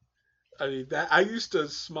 I mean, that I used to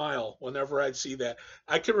smile whenever I'd see that.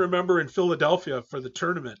 I can remember in Philadelphia for the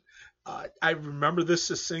tournament. I remember this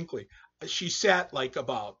succinctly. She sat like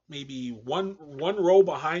about maybe one row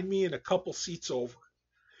behind me and a couple seats over,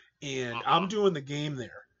 and I'm doing the game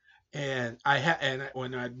there. And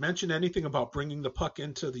when I mentioned anything about bringing the puck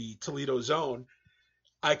into the Toledo zone,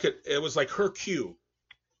 it was like her cue.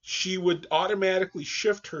 She would automatically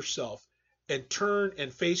shift herself and turn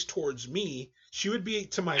and face towards me. She would be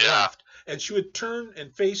to my left, and she would turn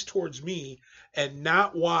and face towards me and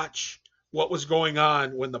not watch what was going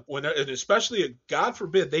on and especially, God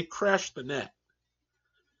forbid, they crashed the net.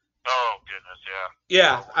 Oh goodness, yeah.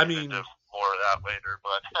 Yeah, I mean, more of that later,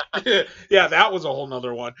 but yeah, that was a whole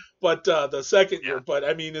nother one. But the second year, but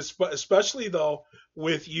I mean, especially though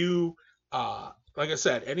with you, like I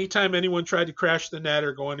said, anytime anyone tried to crash the net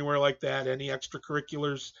or go anywhere like that, any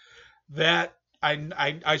extracurriculars, that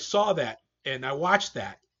I saw that and I watched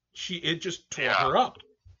that. It just tore Yeah. her up.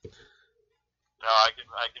 No, I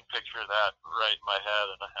can picture that right in my head,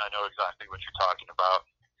 and I know exactly what you're talking about.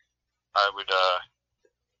 I would,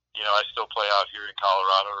 I still play out here in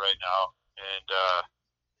Colorado right now, and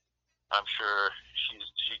I'm sure she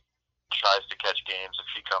tries to catch games if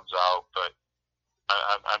she comes out, but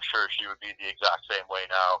I'm sure she would be the exact same way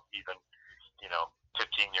now, even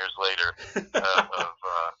 15 years later, of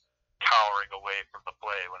cowering away from the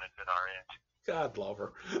play when it's in our end. God love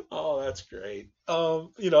her. Oh, that's great. I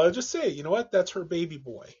just say, you know what? That's her baby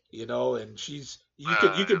boy. And you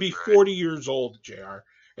could be That's right. 40 years old, JR,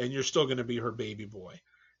 and you're still going to be her baby boy.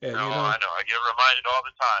 And No, I know. I get reminded all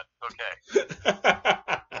the time. It's okay.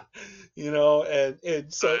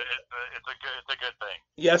 and so It's a good thing.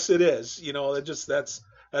 yes, it is.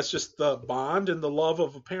 That's just the bond and the love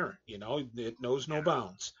of a parent. It knows no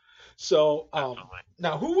bounds. So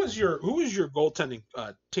now, who was your goaltending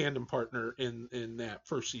tandem partner in that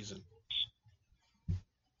first season?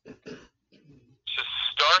 To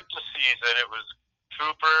start the season, it was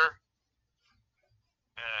Cooper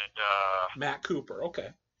and Matt Cooper.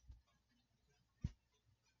 Okay.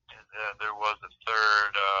 and then there was a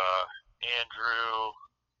third, Andrew.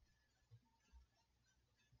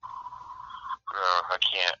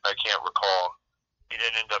 I can't recall. He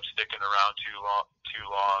didn't end up sticking around too long.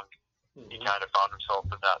 Mm-hmm. He kind of found himself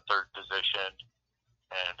in that third position.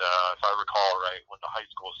 And if I recall right, when the high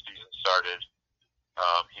school season started,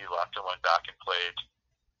 he left and went back and played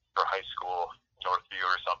for high school, Northview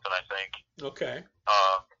or something, I think. Okay.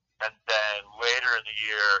 And then later in the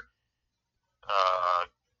year,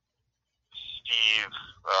 Steve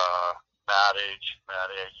Maddage.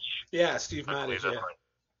 Yeah, Steve Maddage.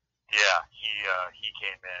 Yeah. He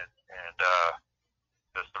came in, and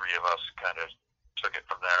the three of us kind of took it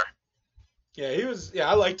from there. Yeah, he was. Yeah,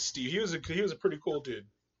 I liked Steve. He was a pretty cool dude.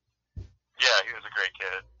 Yeah, he was a great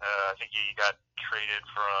kid. I think he got traded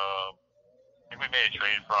from. I think we made a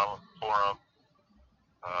trade for him.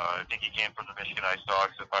 I think he came from the Michigan Ice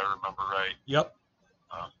Dogs, if I remember right. Yep.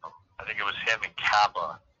 I think it was him and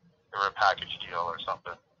Kappa. They were a package deal or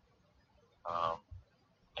something.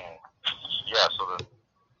 And so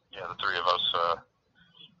the three of us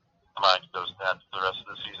minded those nets the rest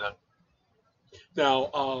of the season.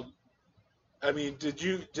 Now,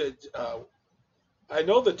 I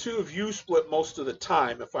know the two of you split most of the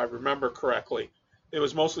time, if I remember correctly. It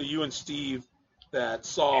was mostly you and Steve that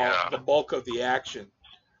saw the bulk of the action.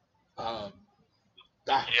 I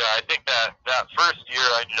think that first year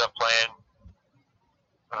I ended up playing.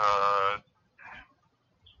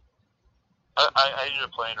 I ended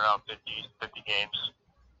up playing around 50 games,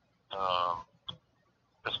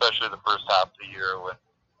 especially the first half of the year when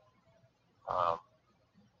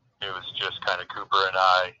it was just kind of Cooper and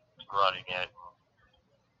I running it.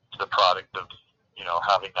 The product of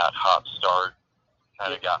having that hot start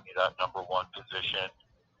kind of got me that number one position.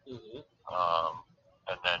 Mm-hmm.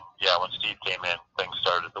 And then when Steve came in, things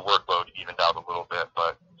started. The workload evened out a little bit,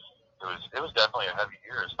 but it was definitely a heavy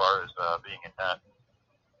year as far as being in net.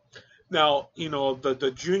 Now,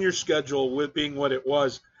 the junior schedule with being what it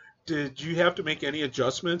was, did you have to make any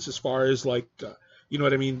adjustments as far as like, the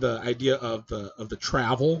idea of the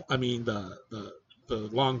travel? I mean, the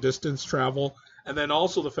long distance travel, and then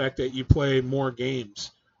also the fact that you play more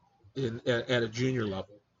games at a junior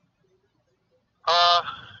level.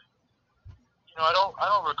 I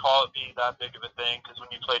don't recall it being that big of a thing because when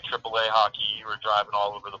you played AAA hockey, you were driving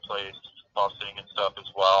all over the place, busing and stuff as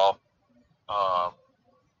well.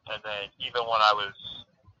 And then even when I was,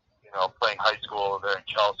 playing high school there in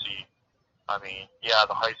Chelsea, I mean,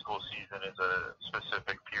 the high school season is a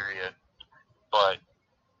specific period, but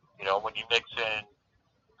when you mix in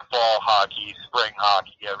fall hockey, spring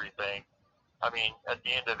hockey, everything, I mean, at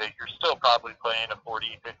the end of it, you're still probably playing a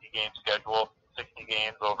 40, 50 game schedule, 60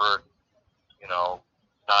 games over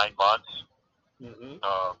 9 months, mm-hmm.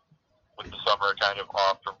 with the summer kind of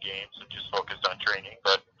off from games and just focused on training.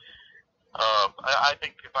 But I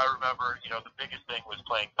think if I remember, the biggest thing was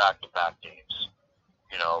playing back-to-back games,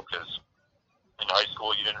 because in high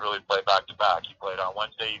school you didn't really play back-to-back. You played on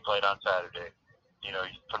Wednesday, you played on Saturday.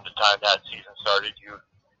 From the time that season started, you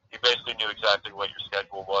basically knew exactly what your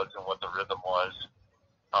schedule was and what the rhythm was.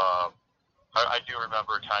 I do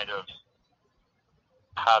remember kind of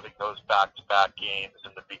having those back-to-back games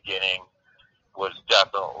in the beginning was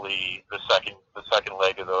definitely the second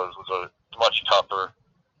leg of those was much tougher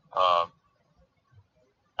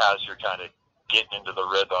as you're kind of getting into the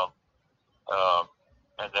rhythm.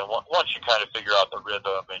 And then once you kind of figure out the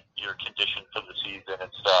rhythm and you're conditioned for the season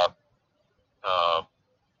and stuff,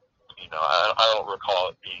 I I don't recall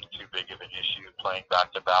it being too big of an issue playing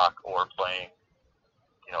back to back or playing,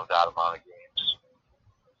 that amount of games.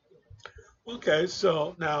 Okay,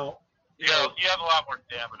 so now You have a lot more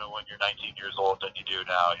stamina when you're 19 years old than you do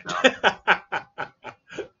now.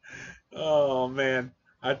 Oh man,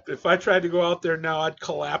 if I tried to go out there now, I'd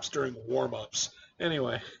collapse during warm-ups.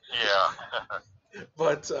 Anyway, Yeah.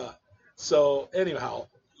 but so anyhow,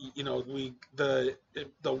 the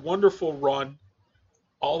wonderful run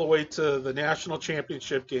all the way to the national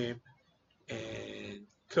championship game and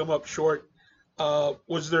come up short.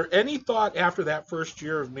 Was there any thought after that first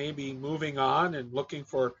year of maybe moving on and looking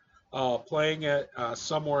for playing at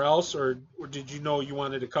somewhere else, or did you know you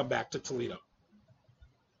wanted to come back to Toledo?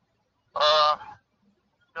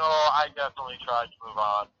 No, I definitely tried to move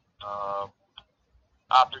on.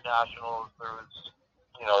 After nationals, there was,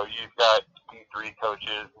 you've got D3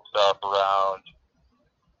 coaches and stuff around.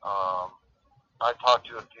 I talked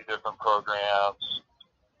to a few different programs.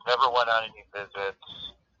 Never went on any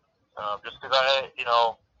visits. Just because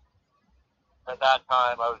at that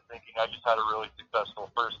time I was thinking I just had a really successful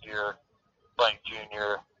first year playing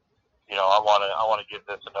junior. I want to give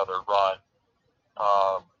this another run.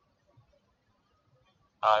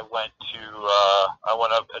 I went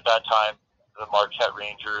up at that time. The Marquette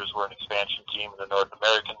Rangers were an expansion team in the North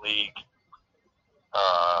American League.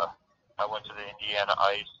 I went to the Indiana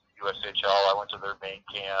Ice USHL. I went to their main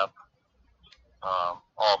camp,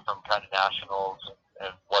 all from kind of nationals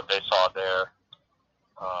and what they saw there.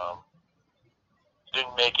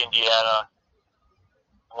 Didn't make Indiana.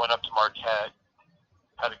 Went up to Marquette.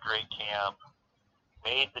 Had a great camp.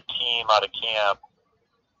 Made the team out of camp.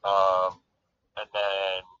 And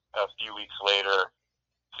then a few weeks later,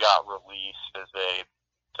 got released as they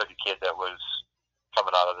took a kid that was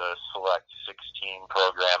coming out of the Select 16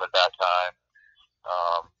 program at that time.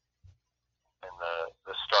 And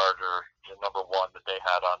the starter, the number one that they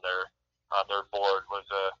had on their board was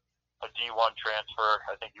a D1 transfer.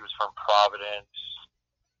 I think he was from Providence.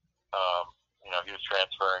 He was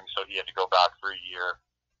transferring, so he had to go back for a year.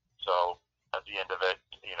 So at the end of it,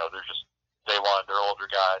 they wanted their older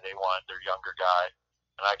guy, they wanted their younger guy,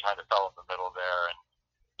 and I kind of fell in the middle there and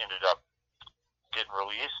ended up getting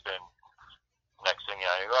released. And next thing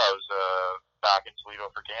I knew, I was back in Toledo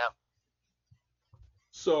for camp.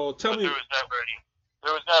 So tell me, there was never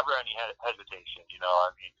any hesitation.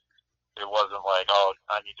 It wasn't like, oh,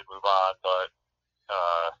 I need to move on, but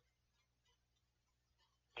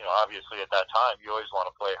obviously at that time you always want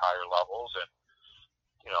to play higher levels, and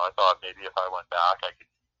I thought maybe if I went back, I could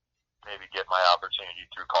maybe get my opportunity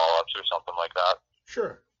through call-ups or something like that.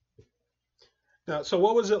 Sure. Now, so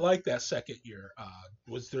what was it like that second year?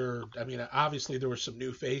 Was there? I mean, obviously there were some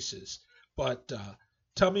new faces, but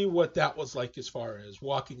tell me what that was like as far as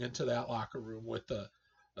walking into that locker room with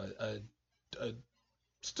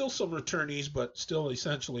still some returnees, but still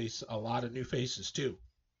essentially a lot of new faces too.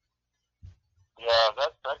 Yeah,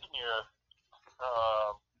 that second year,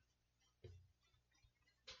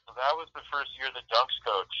 that was the first year the Dunks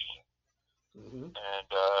coach. Mm-hmm. And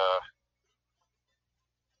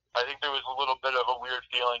I think there was a little bit of a weird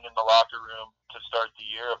feeling in the locker room to start the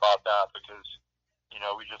year about that because,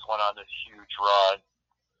 we just went on this huge run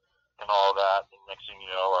and all that. And next thing you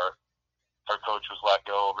know, our coach was let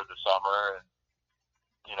go over the summer. And,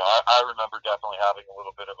 I remember definitely having a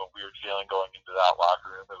little bit of a weird feeling going into that locker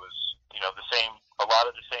room. It was, a lot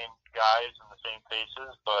of the same guys and the same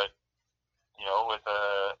faces, but, with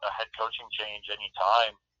a head coaching change any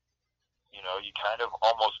time, you kind of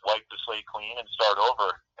almost wipe the slate clean and start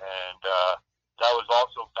over. And that was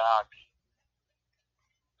also back,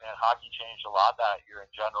 and hockey changed a lot that year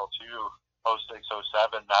in general too. 06,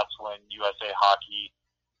 07, that's when USA Hockey,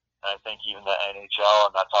 and I think even the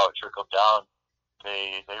NHL, and that's how it trickled down.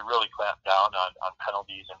 They really clamped down on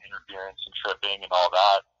penalties and interference and tripping and all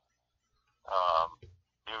that.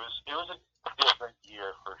 It was a different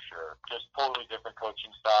year for sure. Just totally different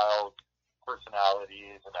coaching styles,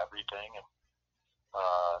 personalities, and everything. And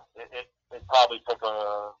it probably took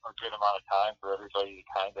a good amount of time for everybody to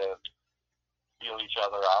kind of feel each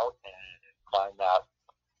other out and find that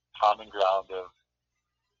common ground of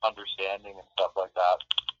understanding and stuff like that.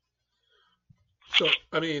 So,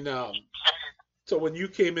 I mean, so when you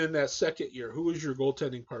came in that second year, who was your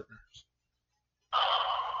goaltending partners?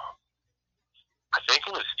 I think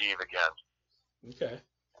it was Steve again. Okay.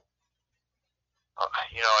 I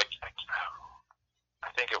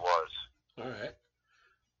think it was. All right.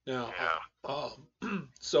 Now, yeah.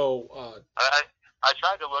 So I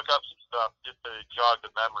tried to look up some stuff just to jog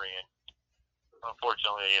the memory, and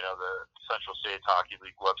unfortunately, the Central States Hockey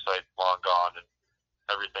League website's long gone, and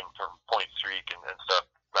everything from Point Streak and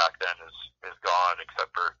stuff back then is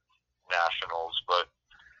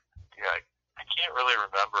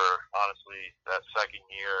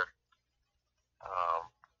year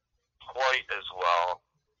quite as well.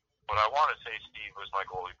 But I want to say Steve was my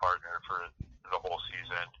goalie partner for the whole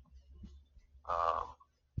season.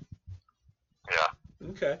 Yeah.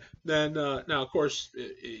 Okay. Then now, of course,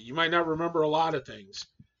 you might not remember a lot of things,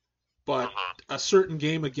 but Mm-hmm. a certain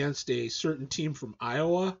game against a certain team from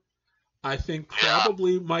Iowa, I think Yeah.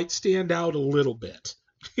 probably might stand out a little bit.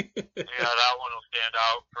 Yeah, that one will stand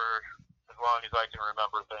out for as long as I can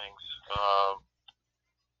remember things.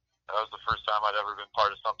 That was the first time I'd ever been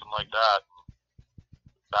part of something like that.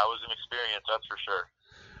 That was an experience, that's for sure.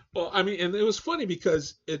 Well, I mean, and it was funny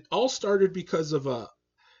because it all started because of a.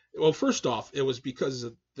 Well, first off, it was because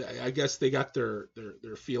of, I guess they got their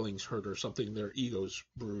feelings hurt or something, their egos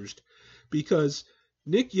bruised, because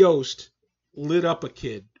Nick Yost lit up a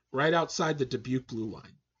kid right outside the Dubuque blue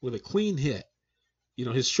line with a clean hit. You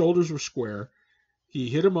know, his shoulders were square. He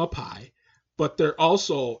hit him up high, but they're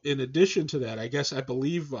also, in addition to that, I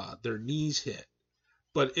believe their knees hit,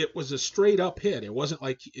 but it was a straight up hit. It wasn't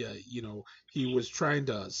like he was trying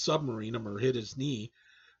to submarine him or hit his knee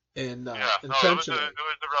and Yeah, no, intentionally. it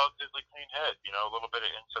was a relatively clean hit. You know, a little bit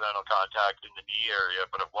of incidental contact in the knee area,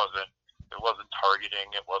 but it wasn't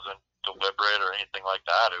targeting. It wasn't deliberate or anything like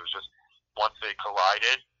that. It was just once they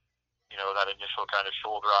collided, you know, that initial kind of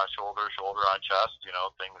shoulder on shoulder, shoulder on chest. You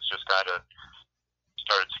know, things just kind of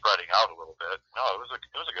started spreading out a little bit. No, it was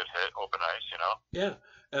a good hit, open ice. You know. Yeah.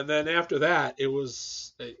 And then after that,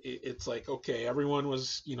 it's like, okay, everyone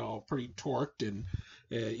was, pretty torqued and,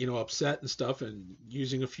 upset and stuff and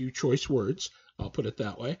using a few choice words. I'll put it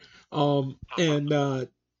that way. And,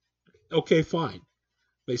 okay, fine.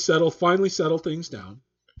 They finally settle things down.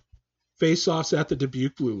 Face-offs at the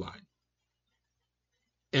Dubuque blue line.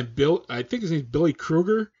 And I think his name's Billy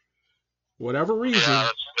Kruger. Whatever reason. Yeah,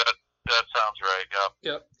 that sounds right.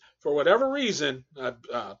 Yeah. Yep. For whatever reason,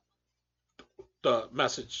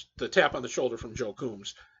 the tap on the shoulder from Joe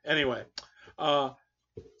Coombs. Anyway,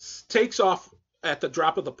 takes off at the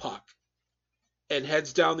drop of the puck and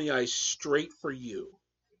heads down the ice straight for you.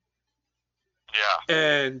 Yeah.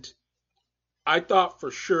 And I thought for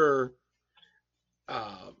sure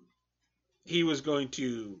he was going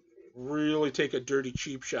to really take a dirty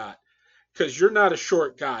cheap shot because you're not a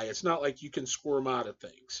short guy. It's not like you can squirm out of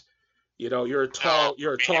things. You're a tall guy.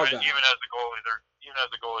 Even as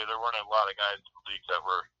a goalie, there weren't a lot of guys in the league that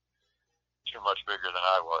were too much bigger than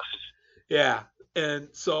I was. Yeah, and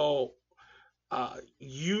so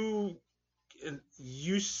you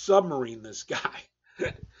submarine this guy,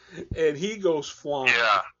 and he goes flying.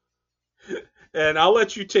 Yeah. And I'll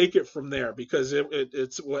let you take it from there because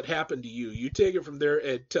it's what happened to you. You take it from there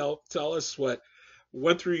and tell us what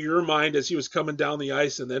went through your mind as he was coming down the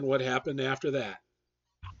ice, and then what happened after that.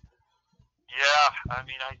 Yeah, I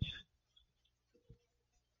mean,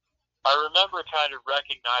 I remember kind of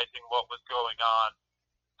recognizing what was going on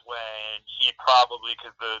when he probably,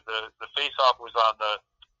 because the face-off was on the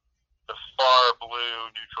far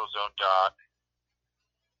blue neutral zone dot.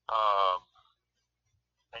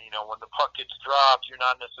 And, when the puck gets dropped, you're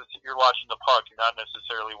watching the puck. You're not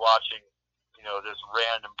necessarily watching, this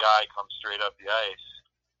random guy come straight up the ice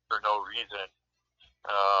for no reason.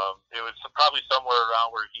 It was probably somewhere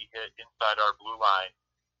around where he hit inside our blue line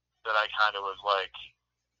that I kind of was like,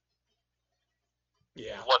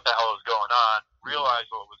 yeah, what the hell is going on? Realized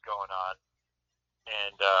what was going on.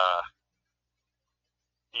 And,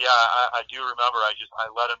 I do remember I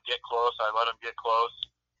let him get close.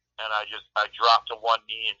 And I dropped to one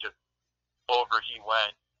knee and just over he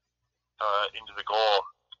went, into the goal.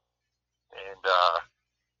 And,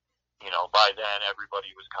 by then everybody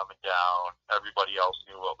was coming down. Everybody else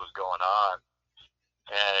knew what was going on.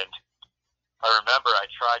 And I remember I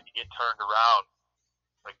tried to get turned around.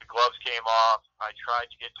 Like the gloves came off. I tried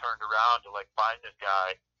to get turned around to find this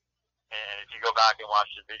guy. And if you go back and watch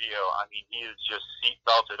the video, I mean, he is just seat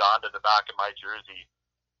belted onto the back of my jersey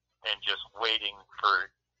and just waiting for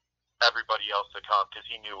everybody else to come because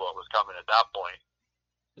he knew what was coming at that point.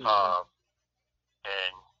 Mm-hmm.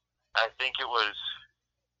 And I think it was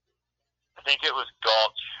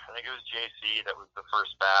Gulch. I think it was JC that was the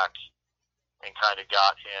first back and kind of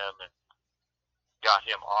got him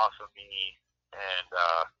off of me. And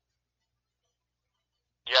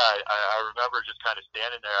I remember just kind of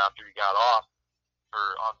standing there after he got off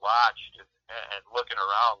or unlatched and looking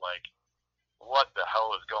around like, what the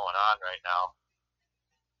hell is going on right now?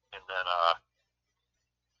 And then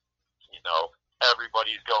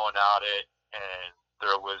everybody's going at it, and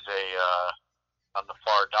there was on the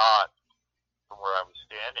far dot from where I was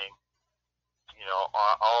standing,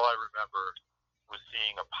 all I remember was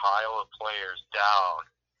seeing a pile of players down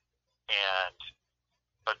and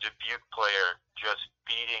a Dubuque player just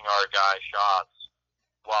beating our guy shots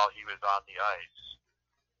while he was on the ice.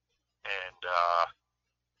 And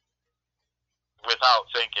without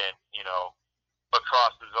thinking,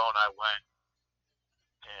 across the zone I went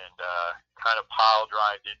and kind of pile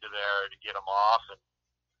drived into there to get him off. And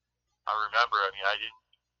I remember, I didn't,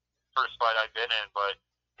 first fight I'd been in, but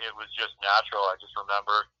it was just natural. I just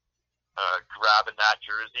remember grabbing that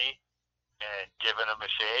jersey and giving him a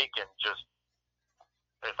shake, and just,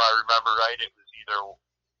 if I remember right, it was either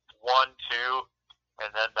 1, 2,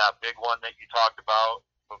 and then that big one that you talked about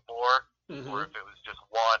before, or if it was just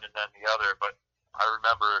one and then the other. But I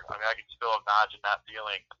remember, I can still imagine that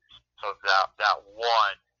feeling of that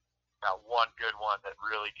one good one that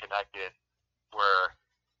really connected, where,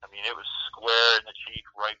 it was square in the cheek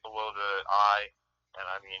right below the eye, and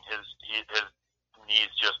his knees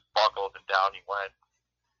just buckled and down he went.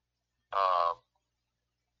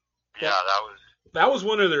 That was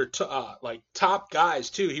one of their top guys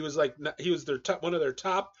too. He was one of their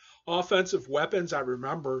top offensive weapons. I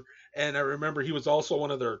remember he was also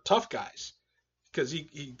one of their tough guys because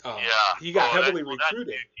he got heavily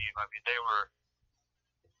recruited. That team, they were.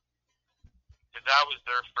 That was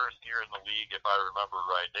their first year in the league, if I remember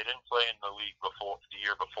right. They didn't play in the league the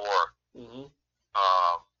year before. Mm-hmm.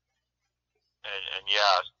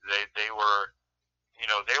 They were,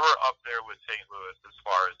 they were up there with St. Louis as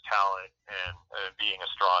far as talent and being a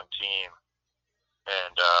strong team.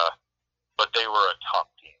 And but they were a tough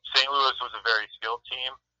team. St. Louis was a very skilled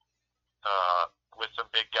team with some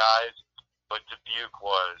big guys, but Dubuque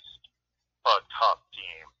was a tough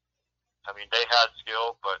team. They had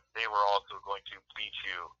skill, but they were also going to beat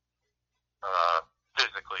you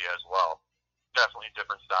physically as well. Definitely a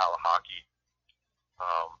different style of hockey.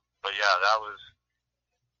 But yeah, that was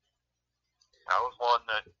one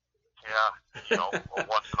that, a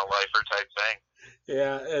once in a lifer type thing.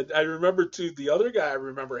 Yeah, and I remember too. The other guy I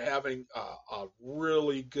remember having a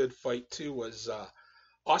really good fight too was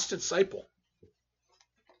Austin Seipel.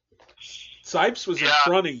 Sipes was in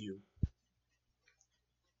front of you.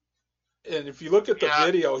 And if you look at the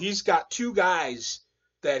video, he's got two guys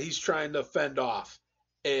that he's trying to fend off.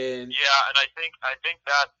 And I think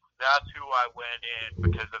that's who I went in,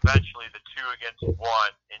 because eventually the 2 against 1,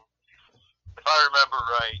 and if I remember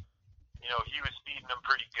right, he was feeding him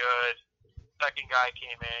pretty good. Second guy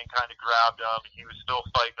came in, kind of grabbed him. He was still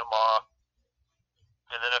fighting him off.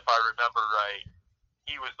 And then if I remember right,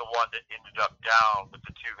 he was the one that ended up down with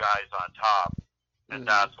the 2 guys on top. And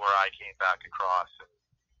that's where I came back across and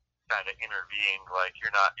kind of intervened, like,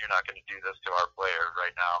 you're not going to do this to our player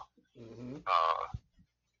right now.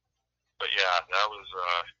 But yeah, that was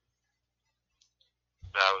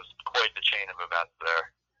quite the chain of events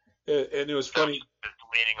there. And it was funny. Just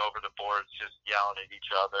leaning over the boards, just yelling at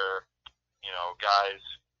each other. Guys.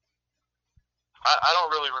 I don't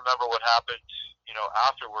really remember what happened,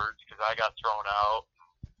 afterwards, because I got thrown out.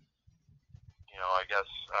 I guess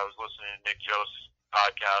I was listening to Nick Joe's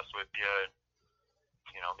podcast with you, and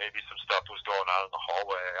maybe some stuff was going on in the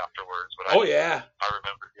hallway afterwards. But I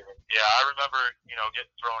remember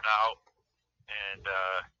getting thrown out, and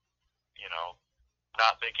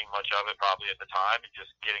not thinking much of it probably at the time, and just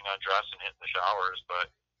getting undressed and hitting the showers. But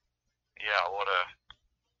yeah, what a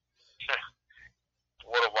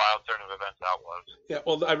wild turn of events that was. Yeah,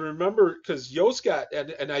 well, I remember because Yost got,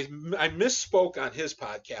 and I misspoke on his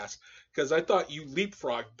podcast because I thought you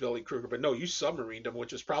leapfrogged Billy Kruger, but no, you submarined him,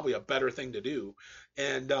 which is probably a better thing to do.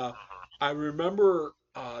 And I remember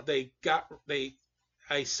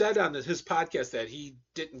I said on his podcast that he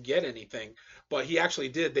didn't get anything, but he actually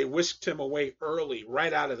did. They whisked him away early,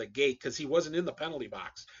 right out of the gate, because he wasn't in the penalty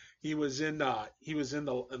box. He was in the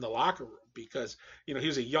locker room because he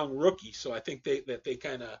was a young rookie. So I think they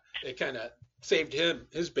kind of saved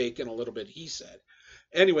his bacon a little bit. He said.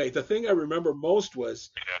 Anyway, the thing I remember most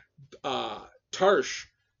was Tarsh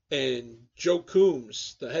and Joe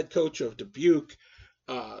Coombs, the head coach of Dubuque.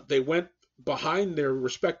 They went behind their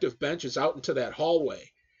respective benches out into that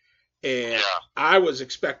hallway, and I was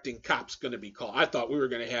expecting cops going to be called. I thought we were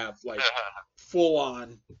going to have like full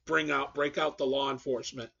on break out the law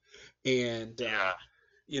enforcement, and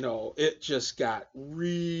it just got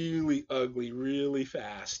really ugly really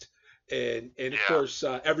fast. And of course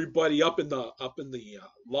everybody up in the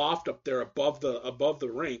loft up there above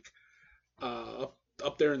the rink,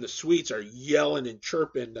 up there in the suites are yelling and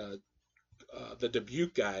chirping the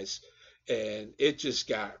Dubuque guys, and it just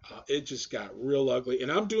got real ugly.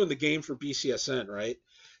 And I'm doing the game for BCSN, right?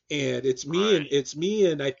 And it's me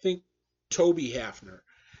and I think Toby Hafner,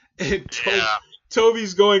 and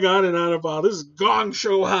Toby's going on and on about this is gong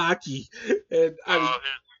show hockey, and his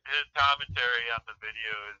his commentary on the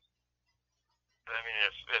video is, I mean,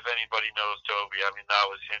 if anybody knows Toby, I mean, that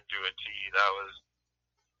was him to a T. That was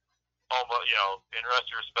almost, in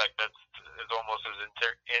retrospect, that's is almost as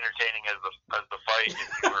entertaining as the fight if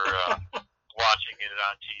you were watching it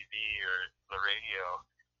on TV or the radio.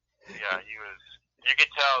 Yeah, he was. You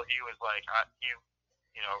could tell he was like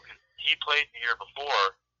he played the year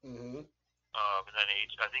before, Mm-hmm. and then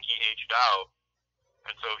I think he aged out,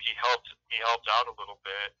 and so he helped out a little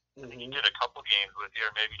bit. I think he did a couple games with you,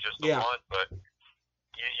 or maybe just the one, but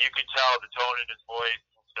you could tell the tone in his voice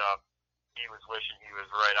and stuff. He was wishing he was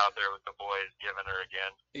right out there with the boys, giving her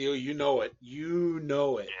again. You know it.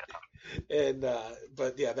 Yeah. And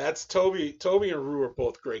but yeah, that's Toby. Toby and Rue are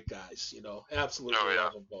both great guys. Absolutely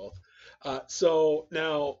love them both. So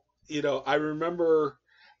now, I remember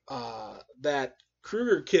that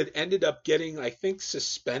Kruger kid ended up getting, I think,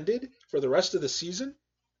 suspended for the rest of the season.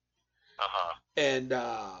 Uh-huh. And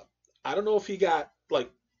I don't know if he got like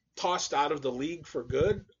tossed out of the league for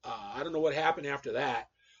good. I don't know what happened after that,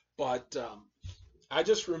 but I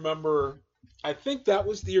just remember. I think that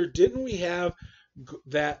was the year. Didn't we have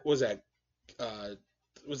that? Was that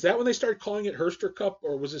when they started calling it Herster Cup,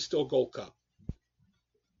 or was it still Gold Cup?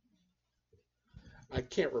 I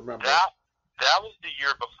can't remember. That was the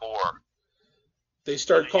year before. They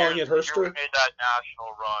started calling it Herster. We made that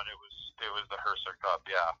national run. It was the Herster Cup.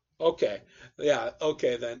 Yeah. Okay. Yeah.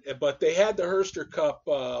 Okay then. But they had the Herster Cup.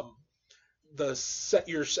 I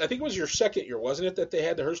think it was your second year, wasn't it, that they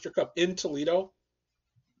had the Herster Cup in Toledo?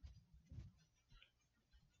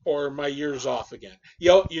 Or my year's off again.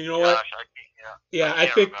 You know what?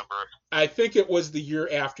 I think it was the year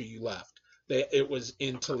after you left. It was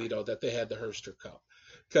in Toledo that they had the Herster Cup,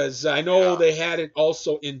 because I know they had it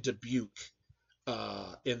also in Dubuque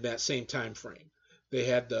in that same time frame. They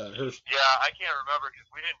had the Herster. Yeah, I can't remember because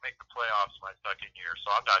we didn't make the playoffs my second year,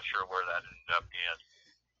 so I'm not sure where that ended up being.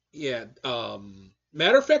 Yeah.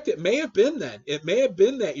 Matter of fact, it may have been then. It may have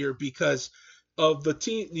been that year because of the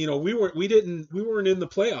team. We weren't in the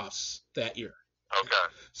playoffs that year. Okay.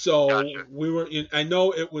 So gotcha. we were in. I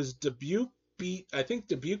know it was Dubuque beat. I think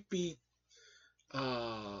Dubuque beat.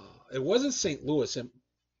 It wasn't St. Louis. I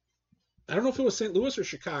don't know if it was St. Louis or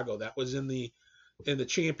Chicago that was in the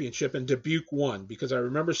championship, and Dubuque won, because I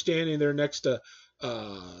remember standing there next to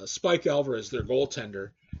Spike Alvarez, their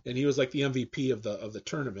goaltender, and he was like the MVP of the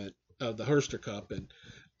tournament of the Herster Cup, and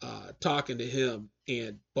talking to him.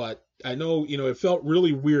 But I know, it felt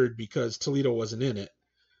really weird because Toledo wasn't in it.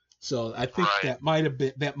 So I think that might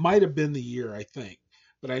have been the year, I think.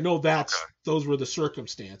 But I know those were the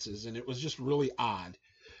circumstances, and it was just really odd.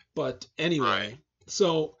 But anyway,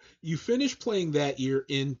 so you finished playing that year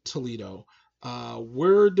in Toledo.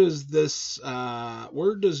 Where does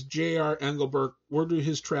J.R. Engelbert, where do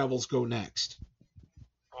his travels go next?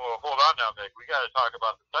 Well, hold on now, Nick. We got to talk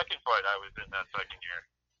about the second fight I was in that second year.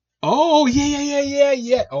 Oh,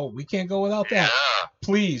 yeah. Oh, we can't go without that. Yeah.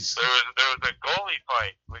 Please. There was a goalie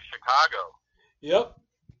fight with Chicago. Yep.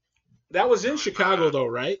 That was in Chicago, though,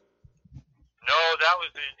 right? No, that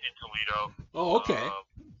was in Toledo. Oh, okay.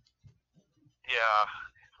 Yeah.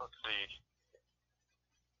 Let's see.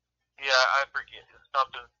 Yeah, I forget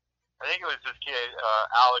something. I think it was this kid,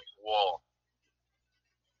 Alex Wool,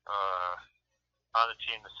 on the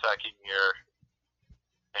team the second year,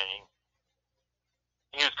 and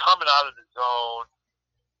he was coming out of the zone.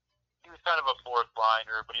 He was kind of a fourth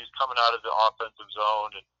liner, but he was coming out of the offensive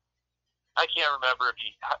zone, and I can't remember if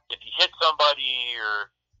he hit somebody or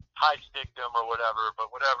high sticked them or whatever, but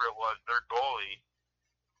whatever it was, their goalie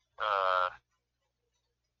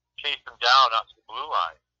chased him down out to the blue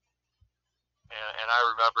line. And I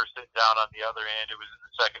remember sitting down on the other end. It was in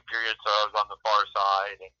the second period, so I was on the far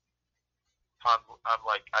side. And I'm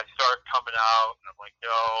like, I start coming out, and I'm like,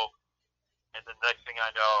 no. And the next thing I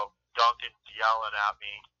know, Duncan's yelling at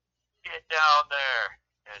me, get down there.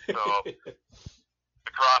 And so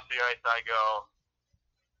across the ice I go,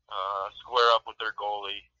 square up with their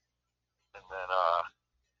goalie. And then,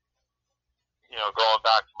 going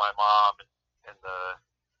back to my mom and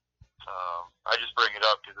I just bring it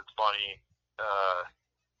up because it's funny.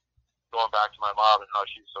 Going back to my mom and how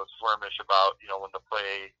she's so squirmish about, when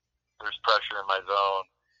there's pressure in my zone.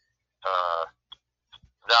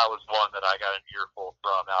 That was one that I got an earful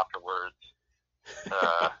from afterwards.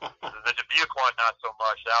 The Dubuque one, not so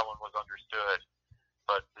much. That one was understood.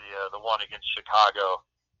 But the one against Chicago,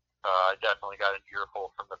 I definitely got an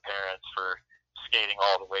earful from the parents for skating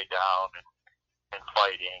all the way down and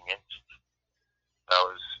fighting. And that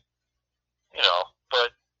was,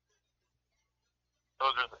 but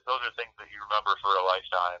those are things that you remember for a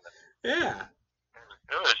lifetime. And yeah.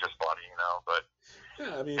 It was just funny, but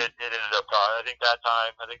Yeah, I mean, it ended up. I think that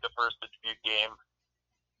time. I think the first Dubuque game.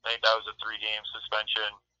 I think that was a 3-game suspension.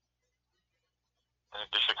 I think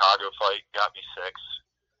the Chicago fight got me 6.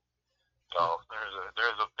 So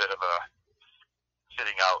there's a bit of a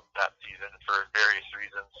sitting out that season for various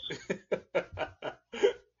reasons.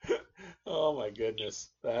 oh my goodness,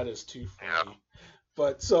 that is too Yeah. funny.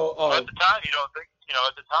 But so, But at the time, you don't think.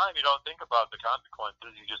 At the time, you don't think about the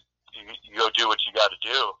consequences. You just you go do what you got to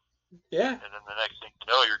do, yeah. and then the next thing you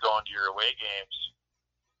know, you're going to your away games.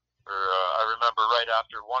 Or I remember right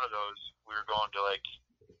after one of those, we were going to like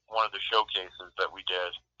one of the showcases that we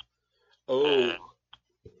did, Oh, and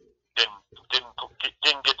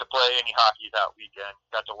didn't get to play any hockey that weekend.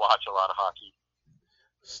 Got to watch a lot of hockey.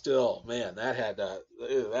 still, man,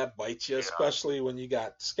 that bites you, Yeah. especially when you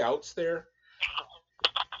got scouts there.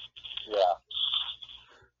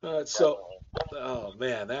 Yeah. So, oh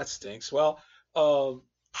man, that stinks. Well,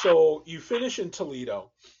 so you finish in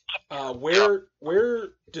Toledo. Where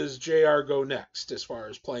does JR go next as far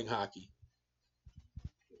as playing hockey?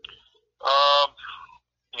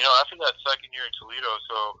 After that second year in Toledo,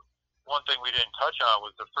 so one thing we didn't touch on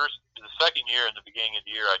was the second year in the beginning of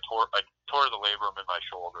the year, I tore the labrum in my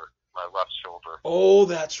shoulder, my left shoulder, Oh,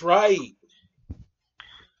 that's right.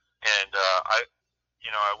 and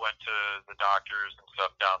I went to the doctors and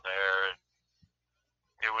stuff down there, and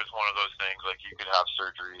it was one of those things like you could have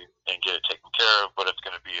surgery and get it taken care of, but it's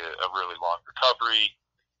going to be a really long recovery.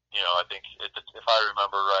 I think if I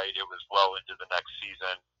remember right, it was well into the next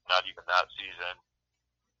season, not even that season.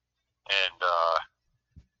 And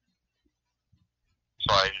so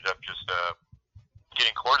I ended up just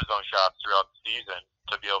getting cortisone shots throughout the season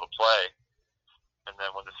to be able to play. And then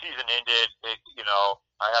when the season ended,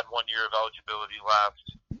 I had 1 year of eligibility left,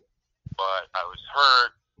 but I was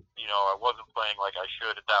hurt. I wasn't playing like I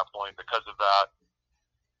should at that point because of that.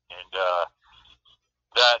 And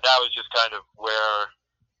that was just kind of where,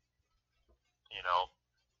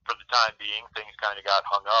 for the time being, things kind of got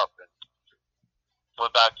hung up. And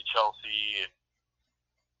went back to Chelsea and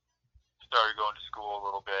started going to school a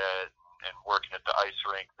little bit and working at the ice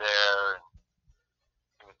rink there and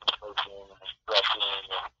doing some coaching and stretching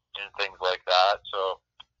and things like that. So,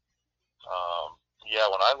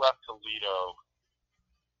 when I left Toledo,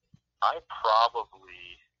 I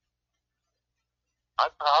probably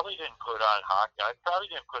didn't put on hockey. I probably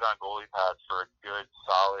didn't put on goalie pads for a good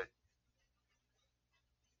solid,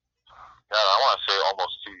 God, I want to say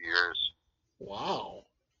almost 2 years. Wow.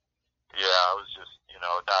 Yeah, I was just,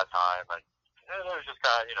 at that time, it was just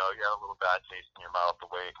kind of, you had a little bad taste in your mouth the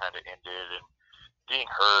way it kind of ended, and being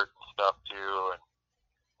hurt and stuff too,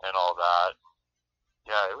 and all that.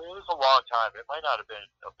 Yeah, it was a long time. It might not have been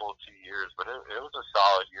a full 2 years, but it was a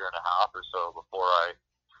solid year and a half or so before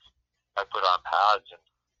I put on pads. And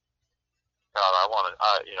God, I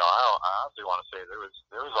honestly want to say there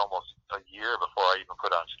was almost a year before I even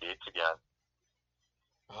put on skates again.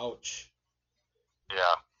 Ouch.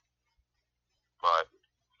 Yeah, but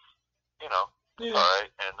it's all right.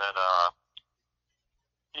 And then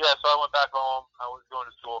so I went back home. I was going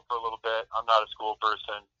to school for a little bit. I'm not a school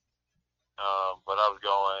person, but I was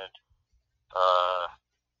going.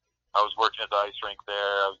 I was working at the ice rink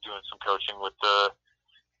there. I was doing some coaching with the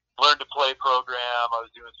Learn to Play program. I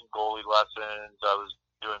was doing some goalie lessons. I was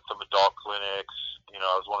doing some adult clinics.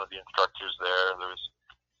 I was one of the instructors there. There was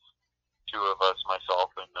 2 of us,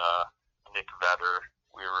 myself and Nick Vetter.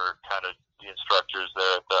 We were kind of the instructors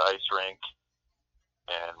there at the ice rink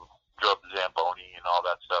and drove the Zamboni and all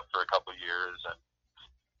that stuff for a couple of years and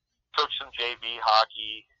coached some JV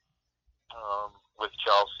hockey with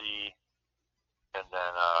Chelsea. And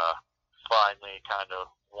then finally, kind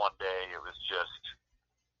of one day, it was just,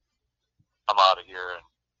 I'm out of here, and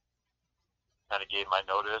kind of gave my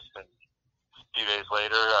notice. And a few days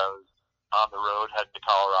later, I was on the road heading to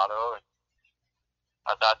Colorado. And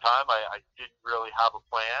at that time, I didn't really have a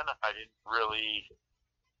plan. I didn't really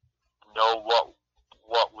know what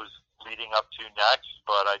was leading up to next,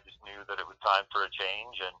 but I just knew that it was time for a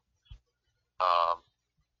change. And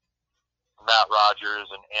Matt Rogers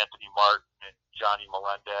and Anthony Martin and Johnny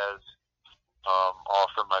Melendez, all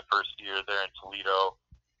from my first year there in Toledo.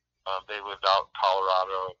 They lived out in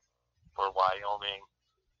Colorado or Wyoming.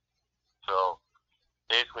 So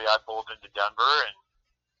basically I pulled into Denver and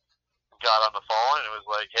got on the phone, and it was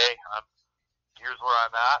like, hey, here's where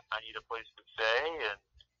I'm at. I need a place to stay, and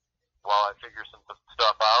while I figure some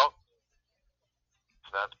stuff out,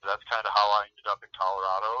 that's kind of how I ended up in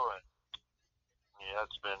Colorado. And yeah,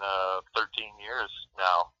 it's been 13 years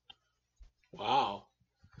now. Wow.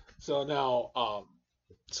 So now,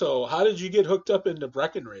 so how did you get hooked up into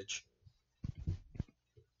Breckenridge?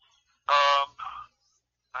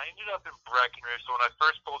 I ended up in Breckenridge. So when I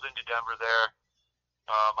first pulled into Denver there,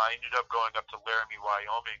 I ended up going up to Laramie,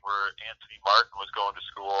 Wyoming, where Anthony Martin was going to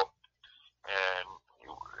school, and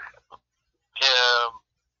him,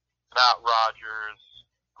 Matt Rogers,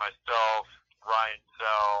 myself, Ryan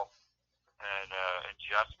Zell, and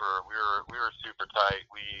Jesper, we were super tight.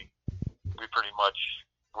 We pretty much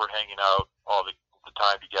were hanging out all the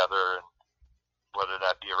time together, and whether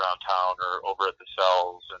that be around town or over at the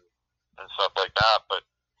cells and stuff like that. But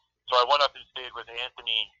so I went up and stayed with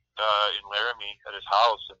Anthony in Laramie at his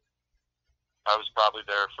house, and I was probably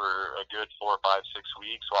there for a good 4, 5, 6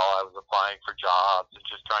 weeks while I was applying for jobs and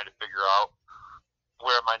just trying to figure out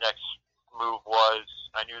where my next move was.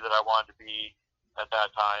 I knew that I wanted to be, at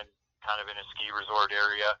that time, kind of in a ski resort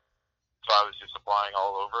area, so I was just applying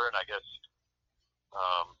all over. And I guess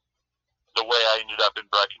the way I ended up in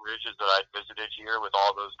Breckenridge is that I visited here with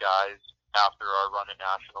all those guys after our run at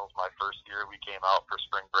Nationals. My first year, we came out for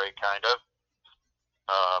spring break, kind of.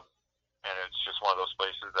 And it's just one of those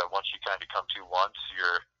places that once you kind of come to once,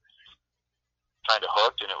 you're kind of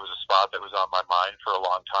hooked, and it was a spot that was on my mind for a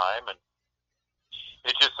long time. And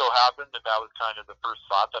it just so happened that was kind of the first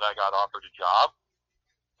spot that I got offered a job.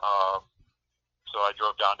 So I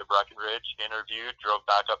drove down to Breckenridge, interviewed, drove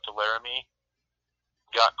back up to Laramie,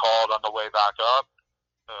 got called on the way back up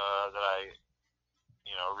that I,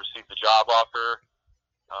 received the job offer,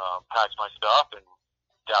 packed my stuff, and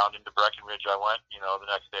down into Breckenridge I went, the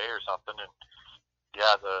next day or something. And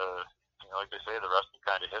yeah, like they say, the rest is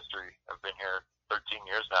kind of history. I've been here 13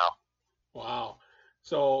 years now. Wow.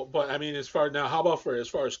 So, but I mean, how about as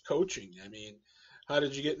far as coaching? I mean, how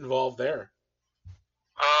did you get involved there?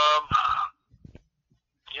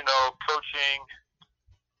 Coaching,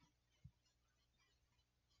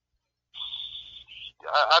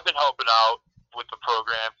 I've been helping out with the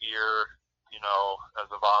program here, as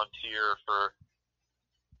a volunteer for,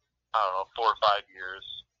 4 or 5 years,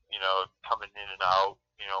 coming in and out,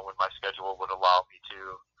 when my schedule would allow me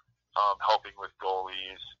to, helping with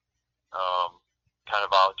goalies, kind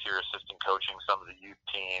of volunteer assistant coaching some of the youth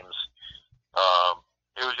teams.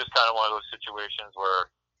 It was just kind of one of those situations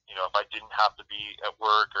where, if I didn't have to be at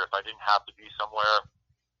work or if I didn't have to be somewhere,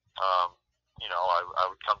 I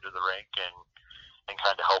would come to the rink and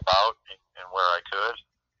kind of help out and where I could.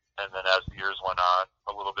 And then as the years went on,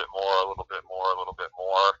 a little bit more.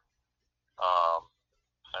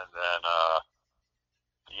 And then,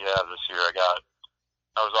 this year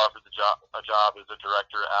I was offered a job as a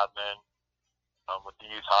director admin with the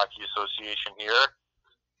Youth Hockey Association here,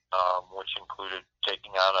 which included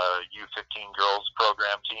taking on a U15 girls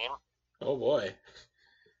program team. Oh boy!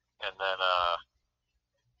 And then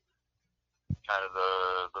kind of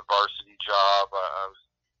the varsity job I was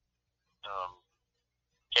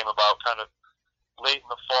came about kind of late in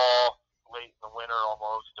the fall, late in the winter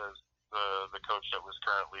almost, as the coach that was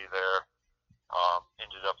currently there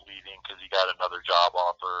ended up leaving because he got another job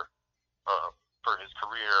offer for his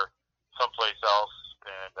career someplace else,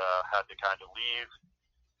 and had to kind of leave.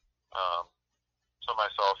 So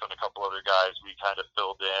myself and a couple other guys, we kind of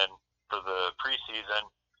filled in for the preseason,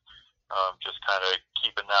 just kind of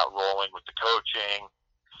keeping that rolling with the coaching.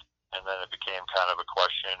 And then it became kind of a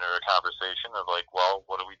question or a conversation of like, well,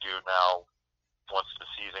 what do we do now once the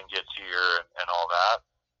season gets here and all that?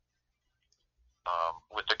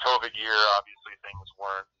 With the COVID year, obviously things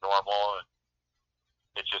weren't normal, and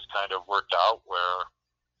it just kind of worked out where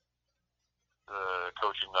the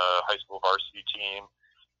coaching the high school varsity team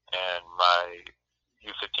and my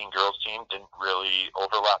U15 girls team didn't really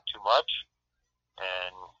overlap too much.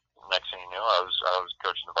 And next thing you knew, I was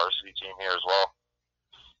coaching the varsity team here as well.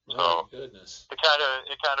 Oh, so goodness. It kind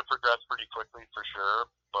of progressed pretty quickly for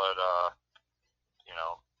sure, but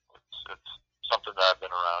it's something that I've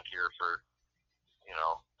been around here for,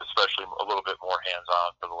 especially a little bit more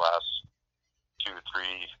hands-on for the last 2,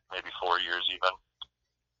 3, maybe 4 years even.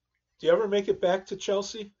 Do you ever make it back to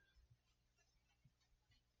Chelsea?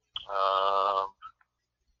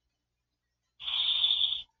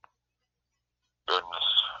 Goodness.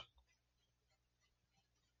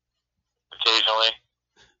 Occasionally.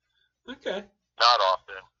 Okay. Not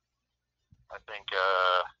often. I think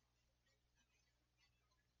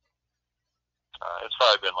it's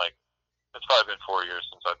probably been 4 years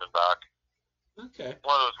since I've been back. Okay.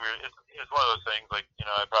 One of those weird. It's one of those things. Like,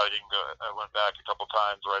 I probably didn't go. I went back a couple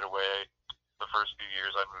times right away. The first few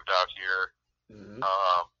years I moved out here. Mm-hmm.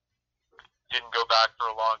 Didn't go back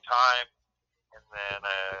for a long time, and then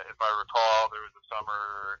if I recall, there was a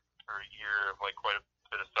summer or a year of like quite a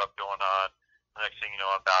bit of stuff going on. The next thing you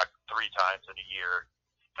know, I'm back 3 times in a year,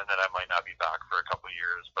 and then I might not be back for a couple of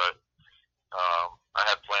years. But I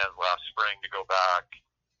had plans last spring to go back,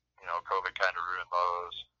 COVID kind of ruined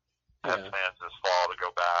those. I had Yeah. plans this fall to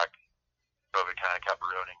go back. COVID kind of kept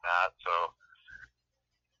ruining that. So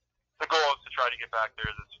the goal is to try to get back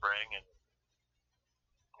there this spring and,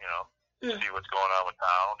 Yeah. see what's going on with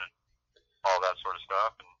town and all that sort of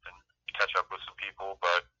stuff and catch up with some people.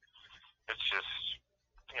 But it's just,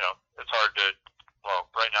 it's hard to,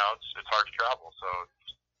 right now it's hard to travel. So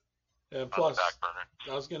And on the plus, back burner.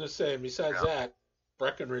 I was gonna say, besides that,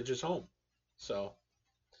 Breckenridge is home. So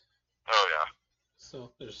Oh, yeah.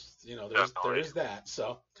 so there Definitely. is that.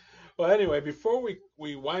 So well, anyway, before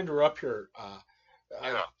we wind her up here,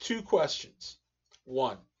 Yeah. two questions.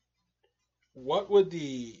 One, what would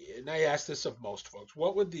and I ask this of most folks,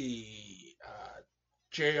 what would the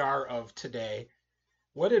JR of today,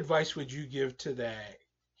 what advice would you give to that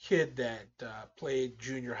kid that played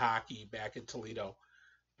junior hockey back in Toledo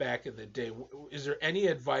back in the day? Is there any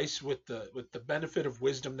advice with the benefit of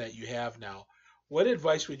wisdom that you have now? What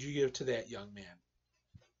advice would you give to that young man?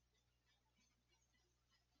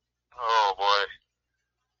 Oh, boy.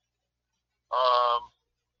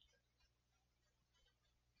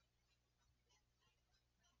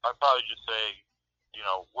 I'd probably just say,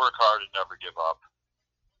 work hard and never give up.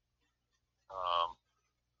 Um,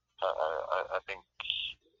 I think,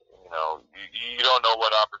 you don't know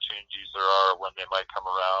what opportunities there are when they might come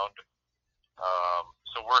around.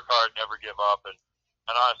 So work hard, never give up, and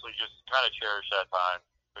honestly, just kind of cherish that time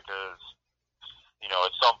because,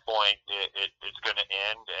 at some point it's going to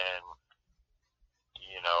end, and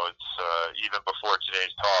it's even before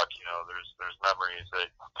today's talk, there's memories that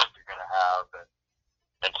you're going to have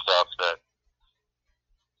and stuff that,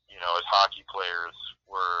 as hockey players,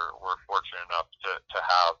 we're fortunate enough to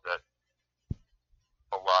have that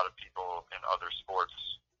a lot of people in other sports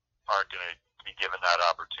aren't going to be given that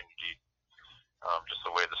opportunity. Just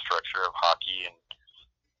the way the structure of hockey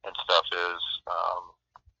and stuff is,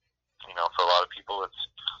 for a lot of people, it's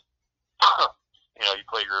you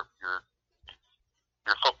play your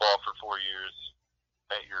football for 4 years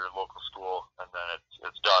at your local school, and then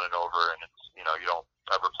it's done and over, and it's you don't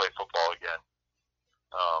ever play football again.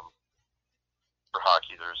 For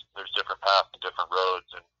hockey, there's different paths and different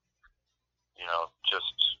roads, and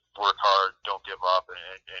just work hard, don't give up,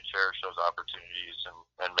 and cherish those opportunities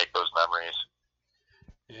and make those memories.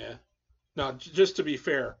 Yeah. Now, just to be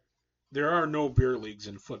fair, there are no beer leagues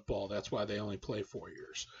in football. That's why they only play 4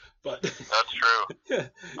 years. But That's true.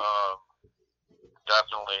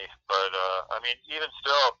 Definitely. But, even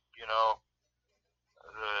still,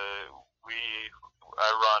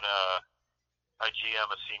 I GM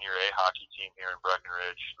a senior A hockey team here in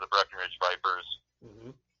Breckenridge, the Breckenridge Vipers. Mhm.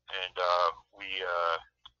 And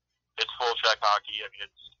it's full check hockey.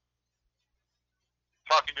 It's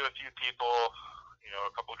talking to a few people,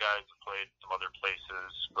 a couple guys that played some other places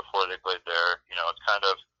before they played there. It's kind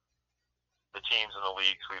of the teams in the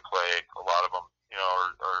leagues we play, a lot of them,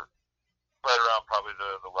 are right around probably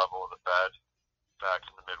the level of the Fed back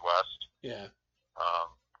in the Midwest. Yeah.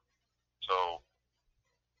 So,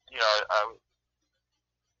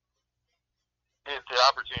 if the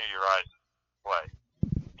opportunity arises, play,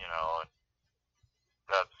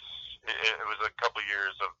 and it was a couple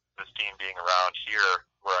years of this team being around here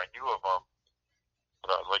where I knew of them,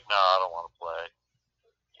 but I was like, no, I don't want to play.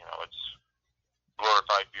 It's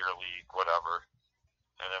glorified beer league, whatever.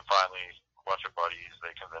 And then finally, a bunch of buddies,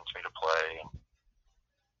 they convinced me to play. And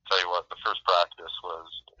tell you what, the first practice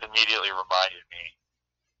immediately reminded me,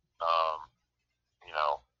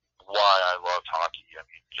 why I loved hockey.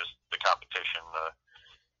 Just the competition,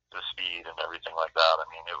 the speed, and everything like that.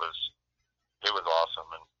 It was awesome,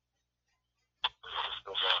 and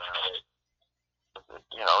still going at it.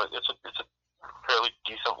 It's a fairly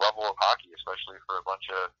decent level of hockey, especially for a bunch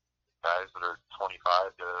of guys that are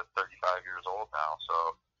 25 to 35 years old now.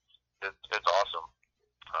 So it's awesome.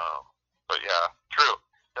 But yeah, true.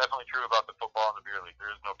 Definitely true about the football and the beer league.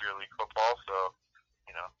 There is no beer league football, so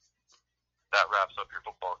that wraps up your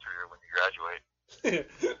football career when you graduate.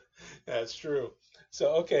 That's true.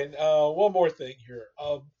 So, okay, one more thing here.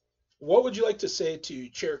 What would you like to say to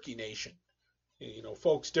Cherokee Nation?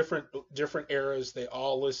 Folks, different eras. They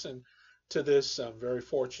all listen to this. I'm very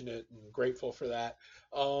fortunate and grateful for that.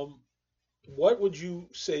 What would you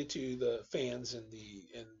say to the fans and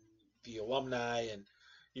the alumni and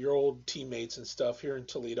your old teammates and stuff here in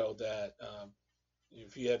Toledo that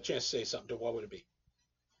if you had a chance to say something to, what would it be?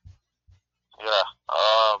 Yeah.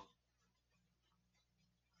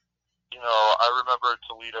 I remember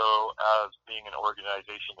Toledo as being an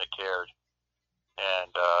organization that cared,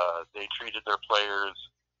 and they treated their players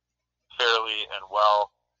fairly and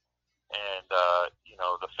well, and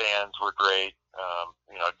the fans were great.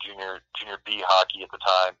 Junior B hockey at the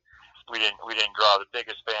time, we didn't draw the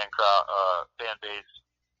biggest fan base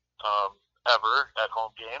ever at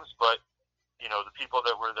home games, but the people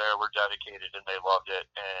that were there were dedicated and they loved it,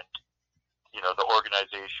 and the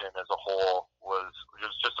organization as a whole was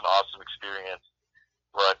just an awesome experience.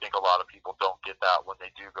 Where I think a lot of people don't get that when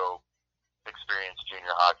they do go experience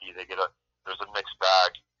junior hockey. There's a mixed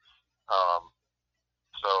bag.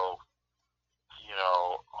 So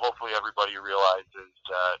hopefully everybody realizes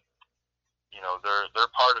that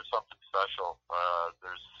they're part of something special.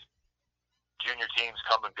 There's junior teams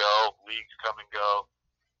come and go, leagues come and go.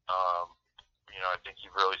 I think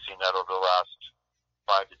you've really seen that over the last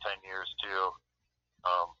 5 to 10 years too.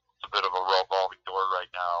 It's a bit of a revolving door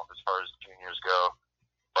right now as far as juniors go,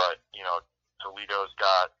 but Toledo's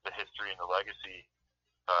got the history and the legacy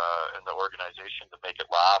and the organization to make it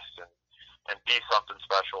last and be something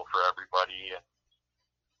special for everybody, and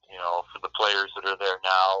for the players that are there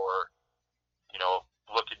now or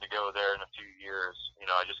looking to go there in a few years.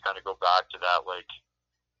 I just kind of go back to that, like,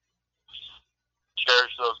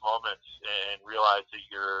 cherish those moments and realize that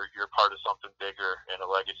you're part of something bigger and a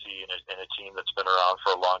legacy and a team that's been around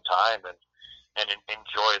for a long time, and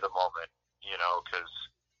enjoy the moment, because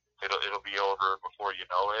it'll be over before you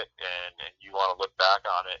know it, and you want to look back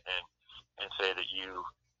on it and say that you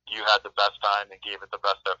had the best time and gave it the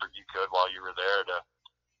best effort you could while you were there to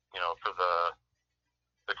for the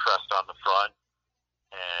crest on the front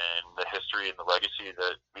and the history and the legacy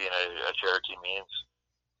that being a Cherokee means.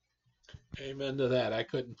 Amen to that. I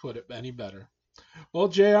couldn't put it any better. Well,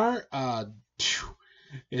 JR,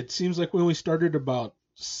 it seems like we only started about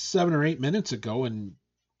 7 or 8 minutes ago, and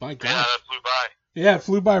by God. Yeah, that flew by. Yeah, it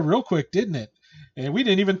flew by real quick, didn't it? And we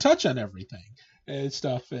didn't even touch on everything and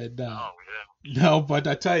stuff. And No, we didn't. no, but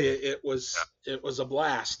I tell you, it was a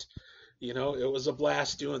blast. It was a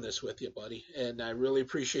blast doing this with you, buddy. And I really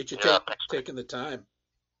appreciate you taking the time.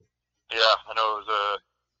 Yeah, I know it was a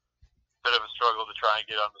bit of a struggle to try and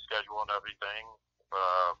get on the schedule and everything,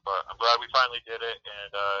 but I'm glad we finally did it,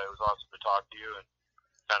 and it was awesome to talk to you and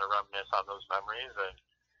kind of reminisce on those memories and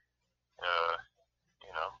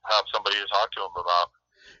have somebody to talk to them about.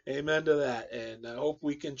 Amen to that, and I hope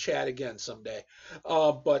we can chat again someday.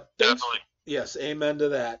 But thanks. Definitely. Yes, amen to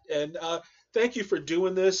that. And thank you for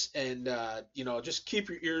doing this, and just keep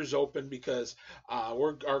your ears open, because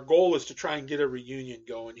our goal is to try and get a reunion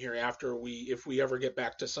going here if we ever get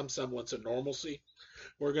back to some semblance of normalcy.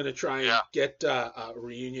 We're going to try and get a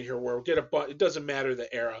reunion here where we'll get it doesn't matter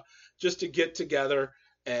the era, just to get together.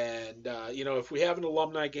 And if we have an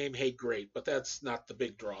alumni game, hey, great, but that's not the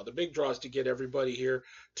big draw. The big draw is to get everybody here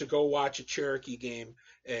to go watch a Cherokee game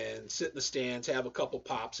and sit in the stands, have a couple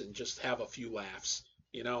pops, and just have a few laughs.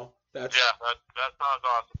 That sounds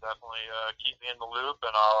awesome. Definitely keep me in the loop,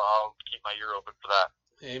 and I'll keep my ear open for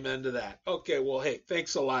that. Amen to that. Okay, well, hey,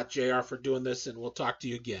 thanks a lot, JR, for doing this, and we'll talk to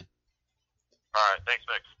you again. All right, thanks,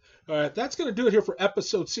 Nick. All right, that's going to do it here for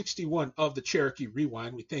episode 61 of the Cherokee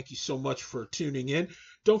Rewind. We thank you so much for tuning in.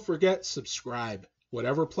 Don't forget, subscribe.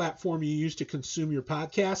 Whatever platform you use to consume your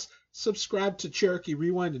podcast, subscribe to Cherokee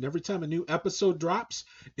Rewind, and every time a new episode drops,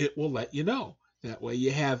 it will let you know. That way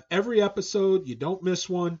you have every episode, you don't miss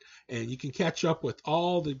one, and you can catch up with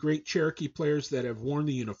all the great Cherokee players that have worn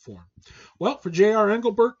the uniform. Well, for J.R.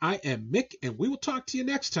 Engelbert, I am Mick, and we will talk to you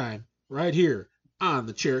next time right here on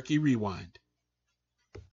the Cherokee Rewind.